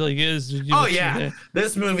much as you. Oh yeah,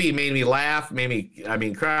 this movie made me laugh, made me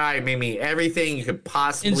cry, made me everything you could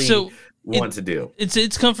possibly want to do.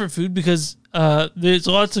 It's comfort food because there's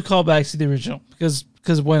lots of callbacks to the original because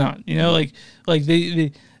why not? You know, like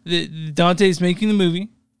they Dante's making the movie.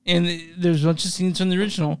 And there's a bunch of scenes from the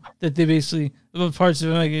original that they basically, parts of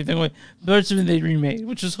it, like anything away, parts of it they remade,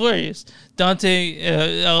 which was hilarious.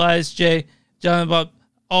 Dante, Elias, Jay, John, Bob,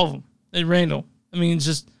 all of them, and Randall. I mean,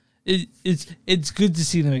 it's good to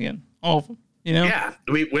see them again, all of them. You know? Yeah,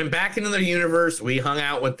 we went back into the universe. We hung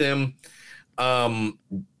out with them.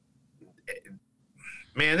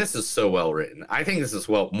 Man, this is so well written. I think this is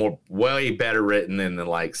way better written than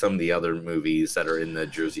like some of the other movies that are in the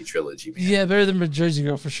Jersey trilogy. Man. Yeah, better than Jersey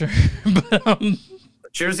Girl for sure. But,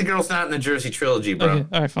 Jersey Girl's not in the Jersey trilogy, bro. Okay,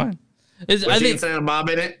 all right, fine. Was Jay and Silent Bob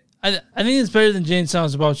in it? I think it's better than Jay and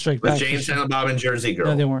Silent Bob Strike Back. Was Jay and Silent Bob and Jersey Girl?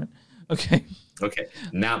 No, they weren't. Okay. Okay,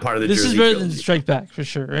 not part of the Jersey Jersey trilogy. This is better trilogy. than Strike Back for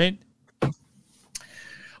sure, right?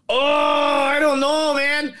 Oh, I don't know,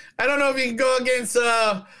 man. I don't know if you can go against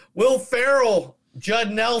Will Ferrell,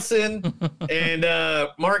 Judd Nelson, and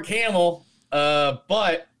Mark Hamill.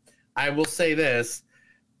 But I will say this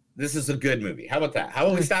is a good movie. How about that? How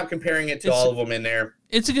about we stop comparing it to all of them in there?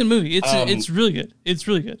 It's a good movie. It's really good. It's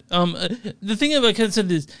really good. The thing about Kevin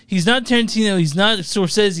Smith is he's not Tarantino, he's not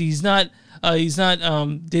Scorsese, he's not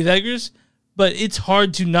Dave Eggers, but it's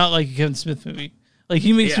hard to not like a Kevin Smith movie. Like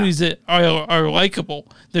he makes movies that are likable.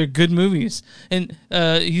 They're good movies, and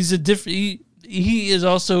he's a different. He is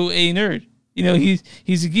also a nerd. You know,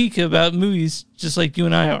 he's a geek about movies, just like you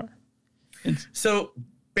and I are. So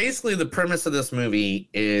basically, the premise of this movie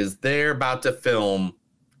is they're about to film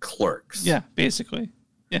Clerks. Yeah, basically.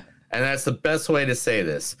 Yeah, and that's the best way to say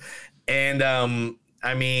this. And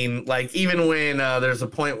I mean, like even when there's a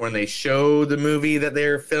point when they show the movie that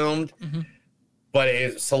they're filmed, but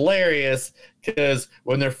it's hilarious because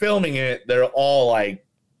when they're filming it, they're all like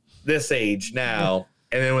this age now,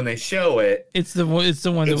 and then when they show it, it's the one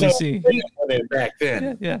that we see back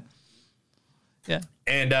then. Yeah.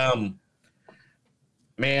 And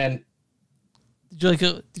man, did you like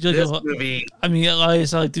this movie? I mean,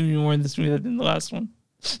 Elias, I liked him more in this movie than the last one.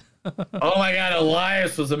 Oh my God,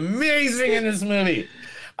 Elias was amazing in this movie.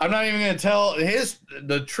 I'm not even gonna tell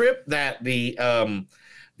the trip that the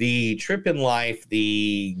trip in life,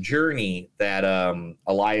 the journey that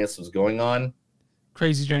Elias was going on.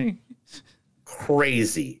 Crazy journey.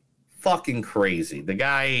 Crazy. Fucking crazy. The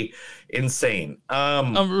guy, insane.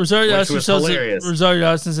 Rosario Dawson was hilarious. Rosario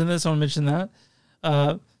Dawson's in this. I want to mention that.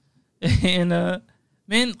 And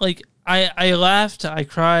man, like I laughed, I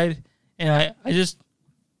cried, and I just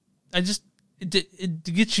it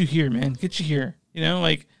gets you here, man. Get you here. You know,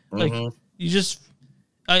 like you just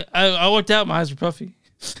I worked out. My eyes were puffy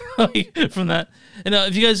like, from that. And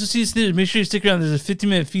if you guys will see this, make sure you stick around. There's a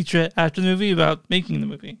 50-minute featurette after the movie about making the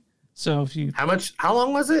movie. So if you how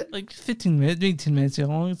long was it? Like 15 minutes, maybe 10 minutes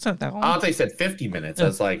long. It's not that long. I thought they said 50 minutes. I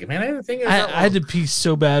was like, man, I didn't think it was that long. I had to pee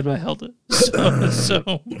so bad, but I held it.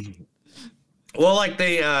 So. Well, like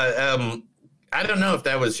they I don't know if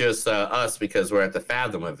that was just us because we're at the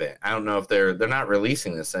Fathom event. I don't know if they're not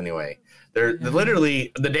releasing this anyway. They're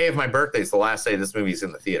literally the day of my birthday is the last day this movie's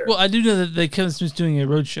in the theater. Well, I do know that Kevin Smith's doing a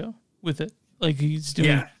road show with it. Like he's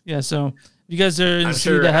doing, So if you guys are in the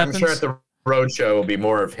city that happens, I'm sure at the road show will be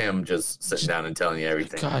more of him just sitting down and telling you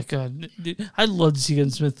everything. God, dude, I'd love to see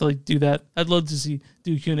Kevin Smith like do that. I'd love to see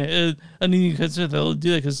do Q&A. I need Kevin Smith to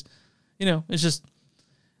do that because, it's just.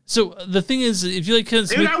 So the thing is, if you like Kevin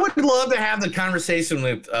Smith, dude, I would love to have the conversation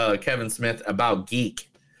with Kevin Smith about Geek.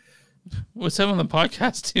 What's that on the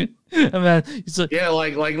podcast, dude? I mean, he's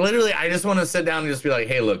like, like literally, I just want to sit down and just be like,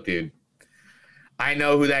 hey, look, dude, I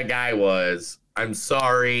know who that guy was. I'm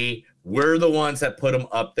sorry. We're the ones that put him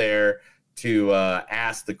up there to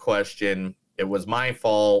ask the question. It was my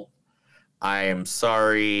fault. I am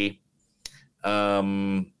sorry.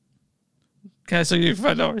 Can I sell you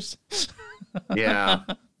for $5? Yeah.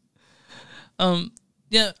 I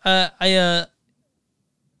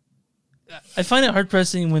find it hard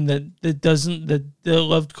pressing when that they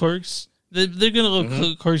loved Clerks. They're gonna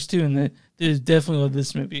love Clerks too, and they definitely love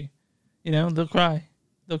this movie. They'll cry.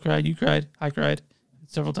 You cried. I cried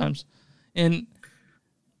several times, and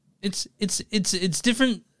it's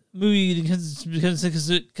different movie because he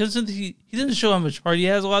doesn't show how much heart he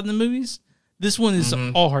has a lot in the movies. This one is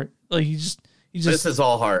all heart. Like he just. This is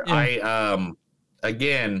all heart. Yeah. I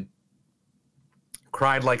again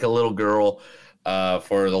cried like a little girl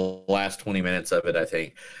for the last 20 minutes of it, I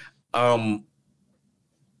think.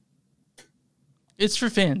 It's for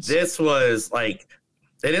fans. This was like,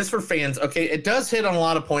 it is for fans. Okay, it does hit on a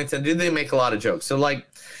lot of points, and they make a lot of jokes. So, like,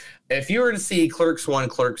 if you were to see Clerks 1,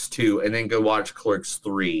 Clerks 2, and then go watch Clerks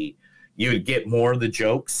 3, you would get more of the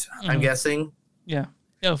jokes, I'm guessing. Yeah.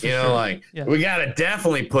 Oh, sure. We got to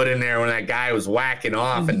definitely put in there when that guy was whacking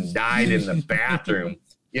off and died in the bathroom.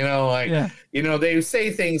 They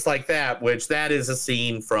say things like that, which that is a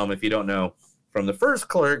scene from, if you don't know, from the first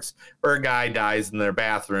Clerks, where a guy dies in their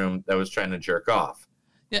bathroom that was trying to jerk off.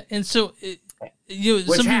 Yeah, and so which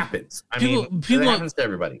happens. It happens to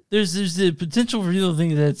everybody. There's the potential for people to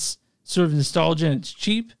think that's sort of nostalgia and it's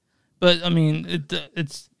cheap, but I mean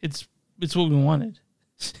it's what we wanted.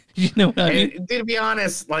 You know what I mean? And to be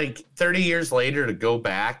honest, like 30 years later, to go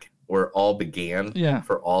back where it all began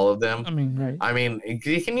for all of them. I mean, right. I mean,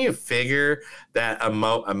 can you figure that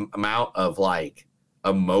amount of like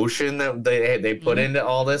emotion that they put into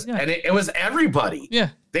all this? Yeah. And it was everybody.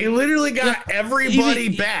 Yeah. They literally got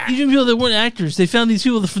everybody back. Even people that weren't actors. They found these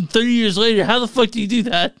people from 30 years later. How the fuck do you do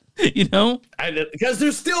that? Because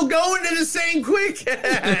they're still going to the same quick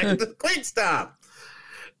stop.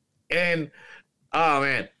 And oh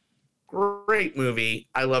man, great movie.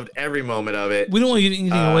 I loved every moment of it. We don't want to give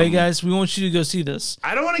anything away, guys. We want you to go see this.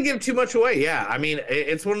 I don't want to give too much away. Yeah, I mean,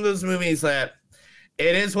 it's one of those movies that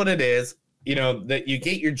it is what it is. That you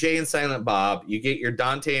get your Jay and Silent Bob, you get your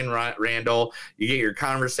Dante and Randall, you get your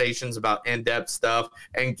conversations about in-depth stuff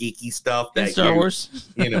and geeky stuff. And Star Wars.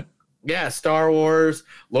 Yeah, Star Wars,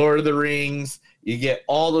 Lord of the Rings. You get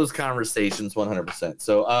all those conversations 100%.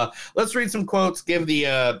 So let's read some quotes. Give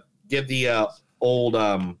the old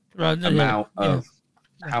amount of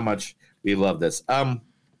how much we love this.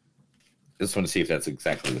 Just want to see if that's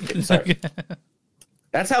exactly the case. Sorry.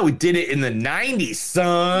 That's how we did it in the 90s,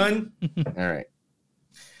 son. All right.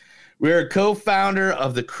 We're a co-founder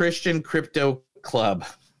of the Christian Crypto Club.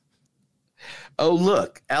 Oh,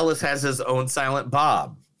 look, Ellis has his own Silent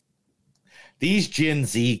Bob. These Gen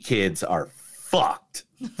Z kids are fucked.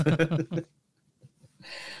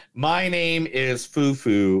 My name is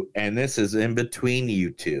Fufu, and this is In Between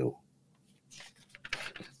You Two.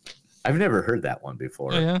 I've never heard that one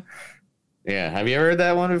before. Oh, yeah? Yeah. Have you ever heard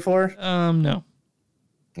that one before? No.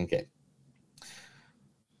 Okay.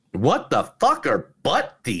 What the fuck are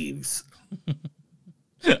butt thieves?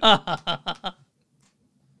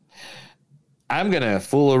 I'm going to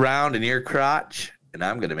fool around in your crotch, and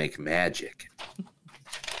I'm going to make magic.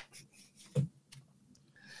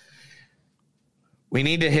 We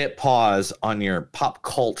need to hit pause on your pop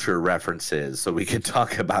culture references so we can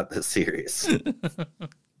talk about the series.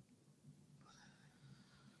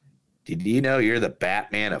 Did you know you're the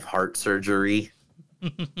Batman of heart surgery?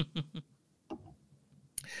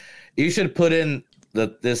 You should put in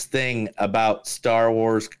this thing about Star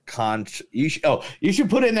Wars you should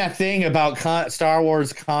put in that thing about Star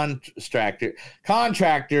Wars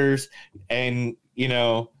contractors and, you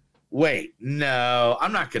know, wait, no,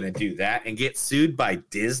 I'm not going to do that and get sued by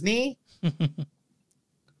Disney.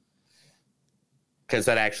 Because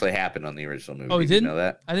that actually happened on the original movie. Oh, it didn't? You know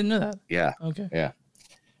that? I didn't know that. Yeah. Okay. Yeah.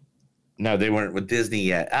 No, they weren't with Disney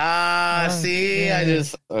yet. See? Yeah.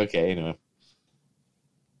 Okay, anyway.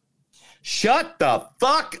 Shut the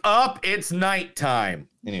fuck up. It's nighttime.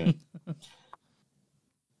 Anyway.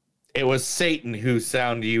 It was Satan who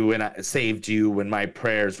saved you when my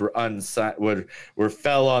prayers were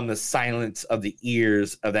fell on the silence of the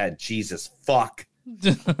ears of that Jesus fuck.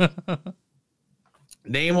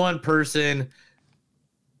 Name one person.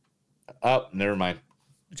 Oh, never mind.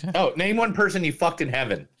 Okay. Oh, name one person you fucked in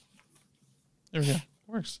heaven. There we go.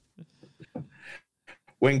 Works.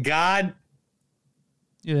 When God.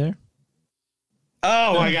 You there?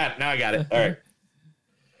 Oh my God. Now I got it. All right.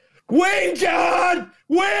 When, God?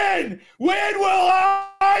 When will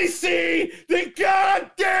I see the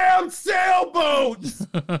goddamn sailboats?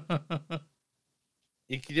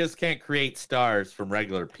 You just can't create stars from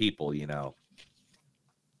regular people, you know.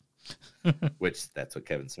 Which that's what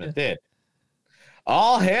Kevin Smith did.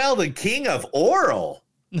 All hail the king of oral.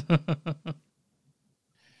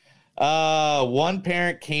 One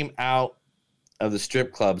parent came out of the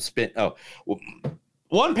strip club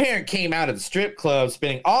One parent came out of the strip club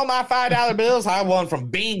spending all my $5 bills I won from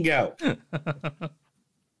bingo. I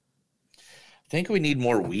think we need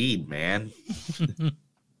more weed, man.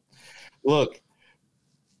 Look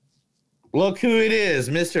who it is,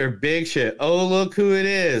 Mr. Big Shit. Oh, look who it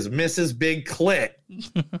is, Mrs. Big Clit.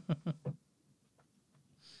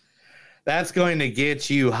 That's going to get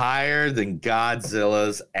you higher than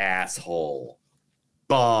Godzilla's asshole.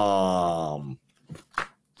 Bomb. All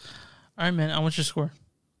right, man. I want your score.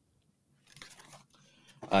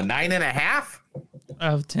 9.5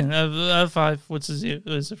 out of 10. Out of 5. What is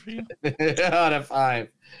it for you? Out of 5.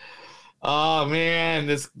 Oh man,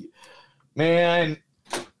 you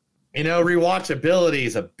know, rewatchability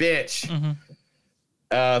is a bitch. Mm-hmm.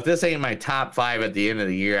 If this ain't my top 5 at the end of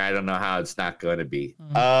the year, I don't know how it's not going to be.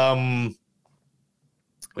 Mm-hmm. I'm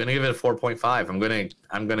gonna give it a 4.5.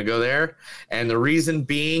 I'm gonna go there, and the reason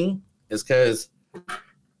being is because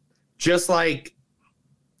just like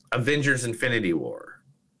Avengers: Infinity War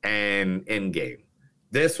and Endgame,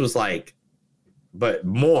 this was like, but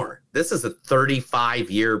more. This is a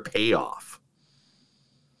 35-year payoff.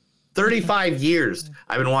 35 years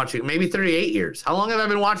I've been watching, maybe 38 years. How long have I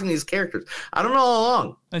been watching these characters? I don't know how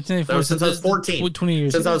long. Since I was 14. 20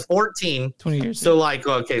 years. Since I was 14. 20 years. So like,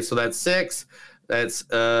 okay, so that's 6. That's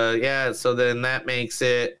yeah. So then that makes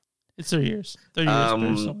it. It's 30 years. 30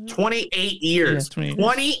 years. 28 years. Yeah,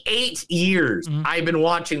 28 years. Mm-hmm. I've been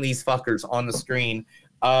watching these fuckers on the screen.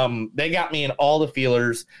 They got me in all the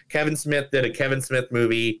feelers. Kevin Smith did a Kevin Smith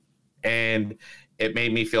movie, and it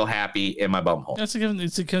made me feel happy in my bumhole. It's a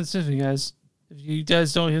Kevin Smith, guys. If you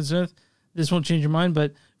guys don't like Kevin Smith, this won't change your mind.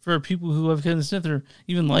 But for people who love Kevin Smith or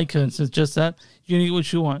even like Kevin Smith, just that, you're gonna get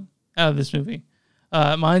what you want out of this movie.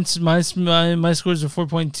 My scores are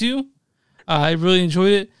 4.2. I really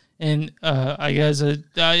enjoyed it, and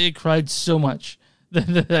I cried so much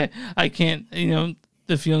that I can't. You know,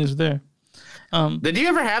 the feelings are there. Did you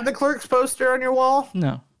ever have the Clerks poster on your wall?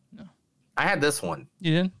 No. I had this one.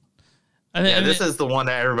 You did? This is the one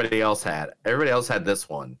that everybody else had. Everybody else had this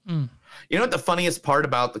one. Mm. You know what the funniest part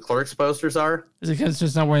about the Clerks posters are? Is it Kevin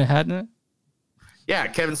Smith's not wearing a hat in it? Yeah,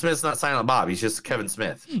 Kevin Smith's not Silent Bob. He's just Kevin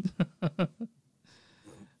Smith.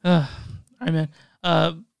 All right, man.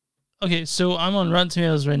 Okay, so I'm on Rotten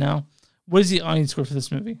Tomatoes right now. What is the audience score for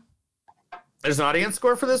this movie? There's an audience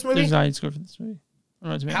score for this movie? There's an audience score for this movie.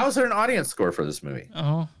 How is there an audience score for this movie?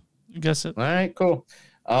 Oh, you guess it. All right, cool.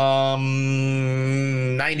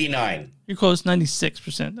 99. You're close.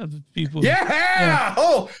 96% of the people. Yeah!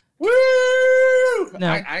 Oh, woo!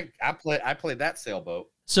 Now, I played that sailboat.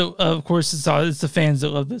 So of course it's the fans that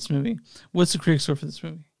love this movie. What's the critic score for this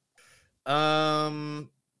movie? Are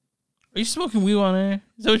you smoking weed on air?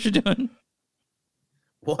 Is that what you're doing?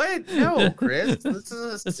 What? No, Chris. This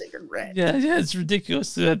is a cigarette. Yeah, it's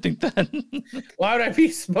ridiculous. I think that. Why would I be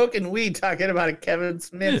smoking weed talking about a Kevin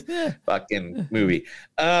Smith fucking movie?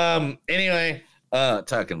 Anyway,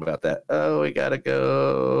 talking about that. Oh, we gotta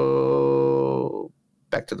go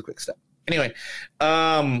back to the quick step. Anyway,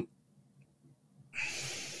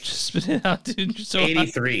 just spit it out, dude. You're so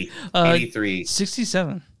 83. 83.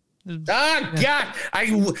 67. God,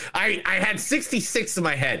 I had 66 in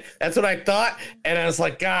my head. That's what I thought, and I was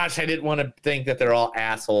like, gosh, I didn't want to think that they're all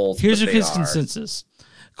assholes. Here's your consensus.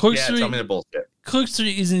 Clerks 3, tell me the bullshit. Clerks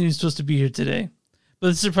 3 isn't even supposed to be here today, but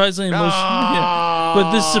the surprisingly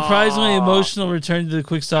emotional return to the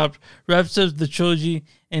quick stop wraps up the trilogy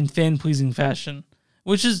in fan pleasing fashion.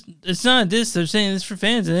 Which is, it's not a diss. They're saying this for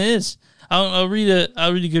fans, and it is. I'll read a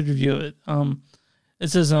good review of it. It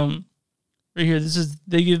says right here.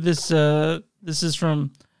 This is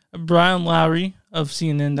from Brian Lowry of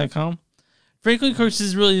CNN.com. Frankly, Clerks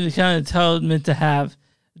is really the kind of title meant to have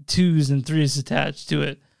 2s and 3s attached to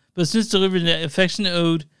it, but Smith delivered an affectionate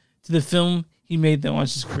ode to the film he made that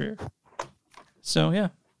launched his career. So yeah,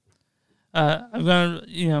 I'm gonna,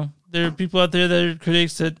 there are people out there that are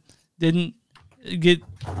critics that didn't get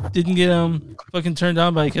fucking turned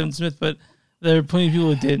on by Kevin Smith, but there are plenty of people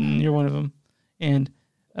that did, and you're one of them. And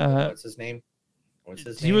what's his name?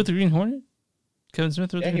 He wrote The Green Hornet. Kevin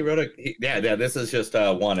Smith wrote. Yeah, he wrote this is just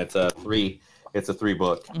one. It's a 3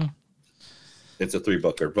 book. It's a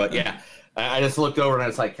 3-booker. But yeah, I just looked over and I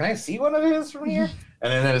was like, can I see one of his from here?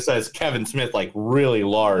 And then it says Kevin Smith like really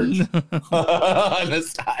large on the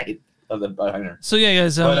side of the banner. So yeah,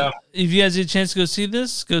 guys, if you guys get a chance to go see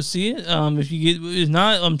this, go see it. If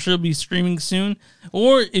not, I'm sure it'll be streaming soon.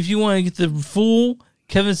 Or if you want to get the full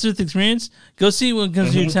Kevin Smith experience, go see it when it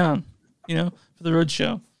comes to your town. For the road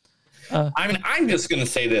show. I'm just gonna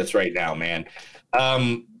say this right now, man.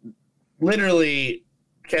 Literally,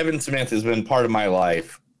 Kevin Smith has been part of my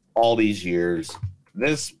life all these years.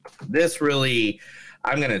 This really,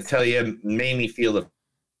 I'm gonna tell you, made me feel the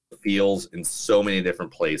feels in so many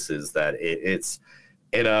different places that if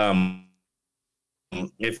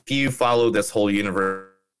you follow this whole universe,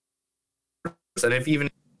 and if you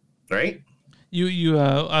even right,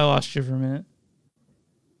 I lost you for a minute.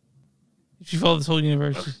 If you follow this whole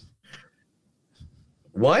universe,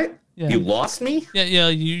 what? Yeah. You lost me? Yeah.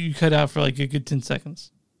 You cut out for like a good 10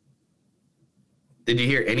 seconds. Did you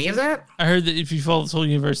hear any of that? I heard that if you follow this whole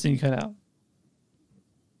universe, then you cut out.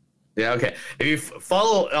 Yeah, okay. If you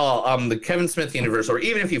follow the Kevin Smith universe, or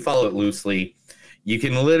even if you follow it loosely, you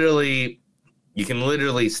can literally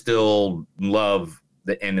still love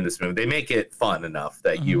the end of this movie. They make it fun enough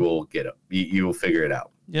that you will get it. You will figure it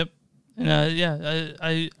out. Yep. And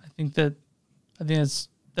I think that's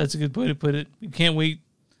a good way to put it. You can't wait.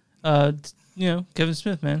 Kevin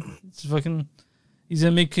Smith, man, he's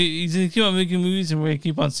gonna keep on making movies, and we're gonna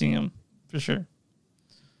keep on seeing him for sure.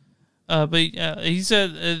 But he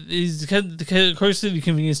said the Clerks City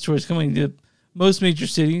convenience store is coming to most major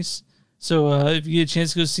cities. So if you get a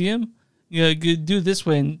chance to go see him, do it this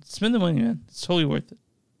way and spend the money, man. It's totally worth it.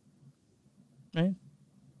 Right?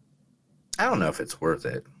 I don't know if it's worth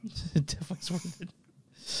it. It definitely is worth it.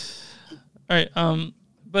 All right.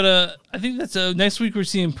 But I think that's next week we're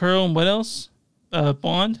seeing Pearl and what else?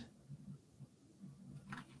 Bond.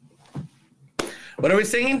 What are we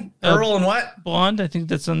singing? Pearl and what? Blonde. I think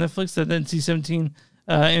that's on Netflix. That NC-17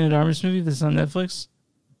 Anna de Armas movie that's on Netflix.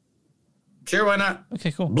 Sure, why not?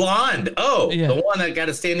 Okay, cool. Blonde. Oh, yeah. The one that got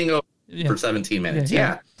a standing ovation for 17 minutes.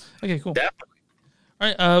 Yeah. Okay, cool. Definitely. All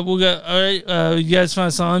right, you guys find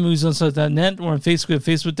us on moviesonsuck.net. We're on Facebook at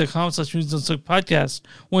facebook.com/moviesonsuck podcast.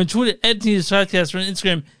 We're on Twitter at TS Podcast. We're on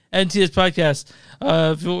Instagram at TS Podcast.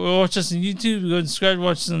 If you watch us on YouTube, go and subscribe to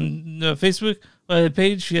watch us on Facebook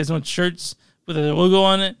page. If you guys want shirts with a logo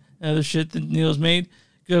on it and other shit that Neil's made,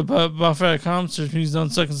 go to buffalo.com, search Movies Don't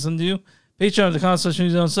Suck and Some Do.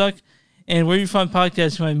 Patreon.com/Movies Don't Suck. And where you find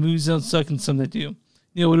podcasts, you find Movies Don't Suck and Some That Do.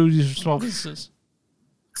 Neil, what do we do for small businesses?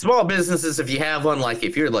 small businesses, if you have one, like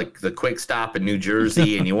if you're like the Quick Stop in New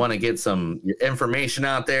Jersey and you want to get some information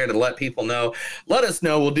out there to let people know, let us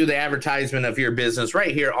know. We'll do the advertisement of your business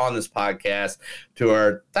right here on this podcast to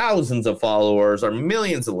our thousands of followers, our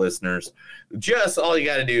millions of listeners. Just all you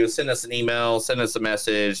got to do is send us an email, send us a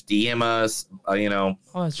message, DM us,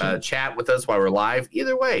 chat with us while we're live.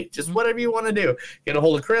 Either way, just whatever you want to do. Get a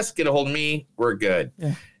hold of Chris, get a hold of me. We're good.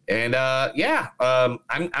 Yeah. And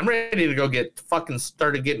I'm ready to go get fucking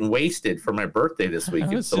started getting wasted for my birthday this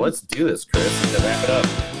weekend. So let's do this, Chris, to wrap it up.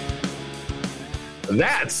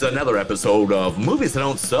 That's another episode of Movies That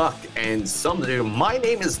Don't Suck and Some to Do. My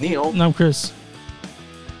name is Neil. And I'm Chris.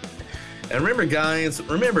 And remember, guys,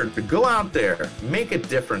 to go out there, make a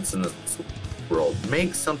difference in this world,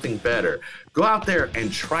 make something better. Go out there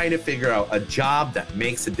and try to figure out a job that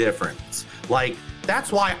makes a difference. Like,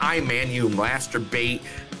 that's why I masturbate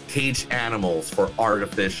caged animals for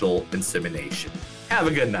artificial insemination. Have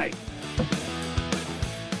a good night.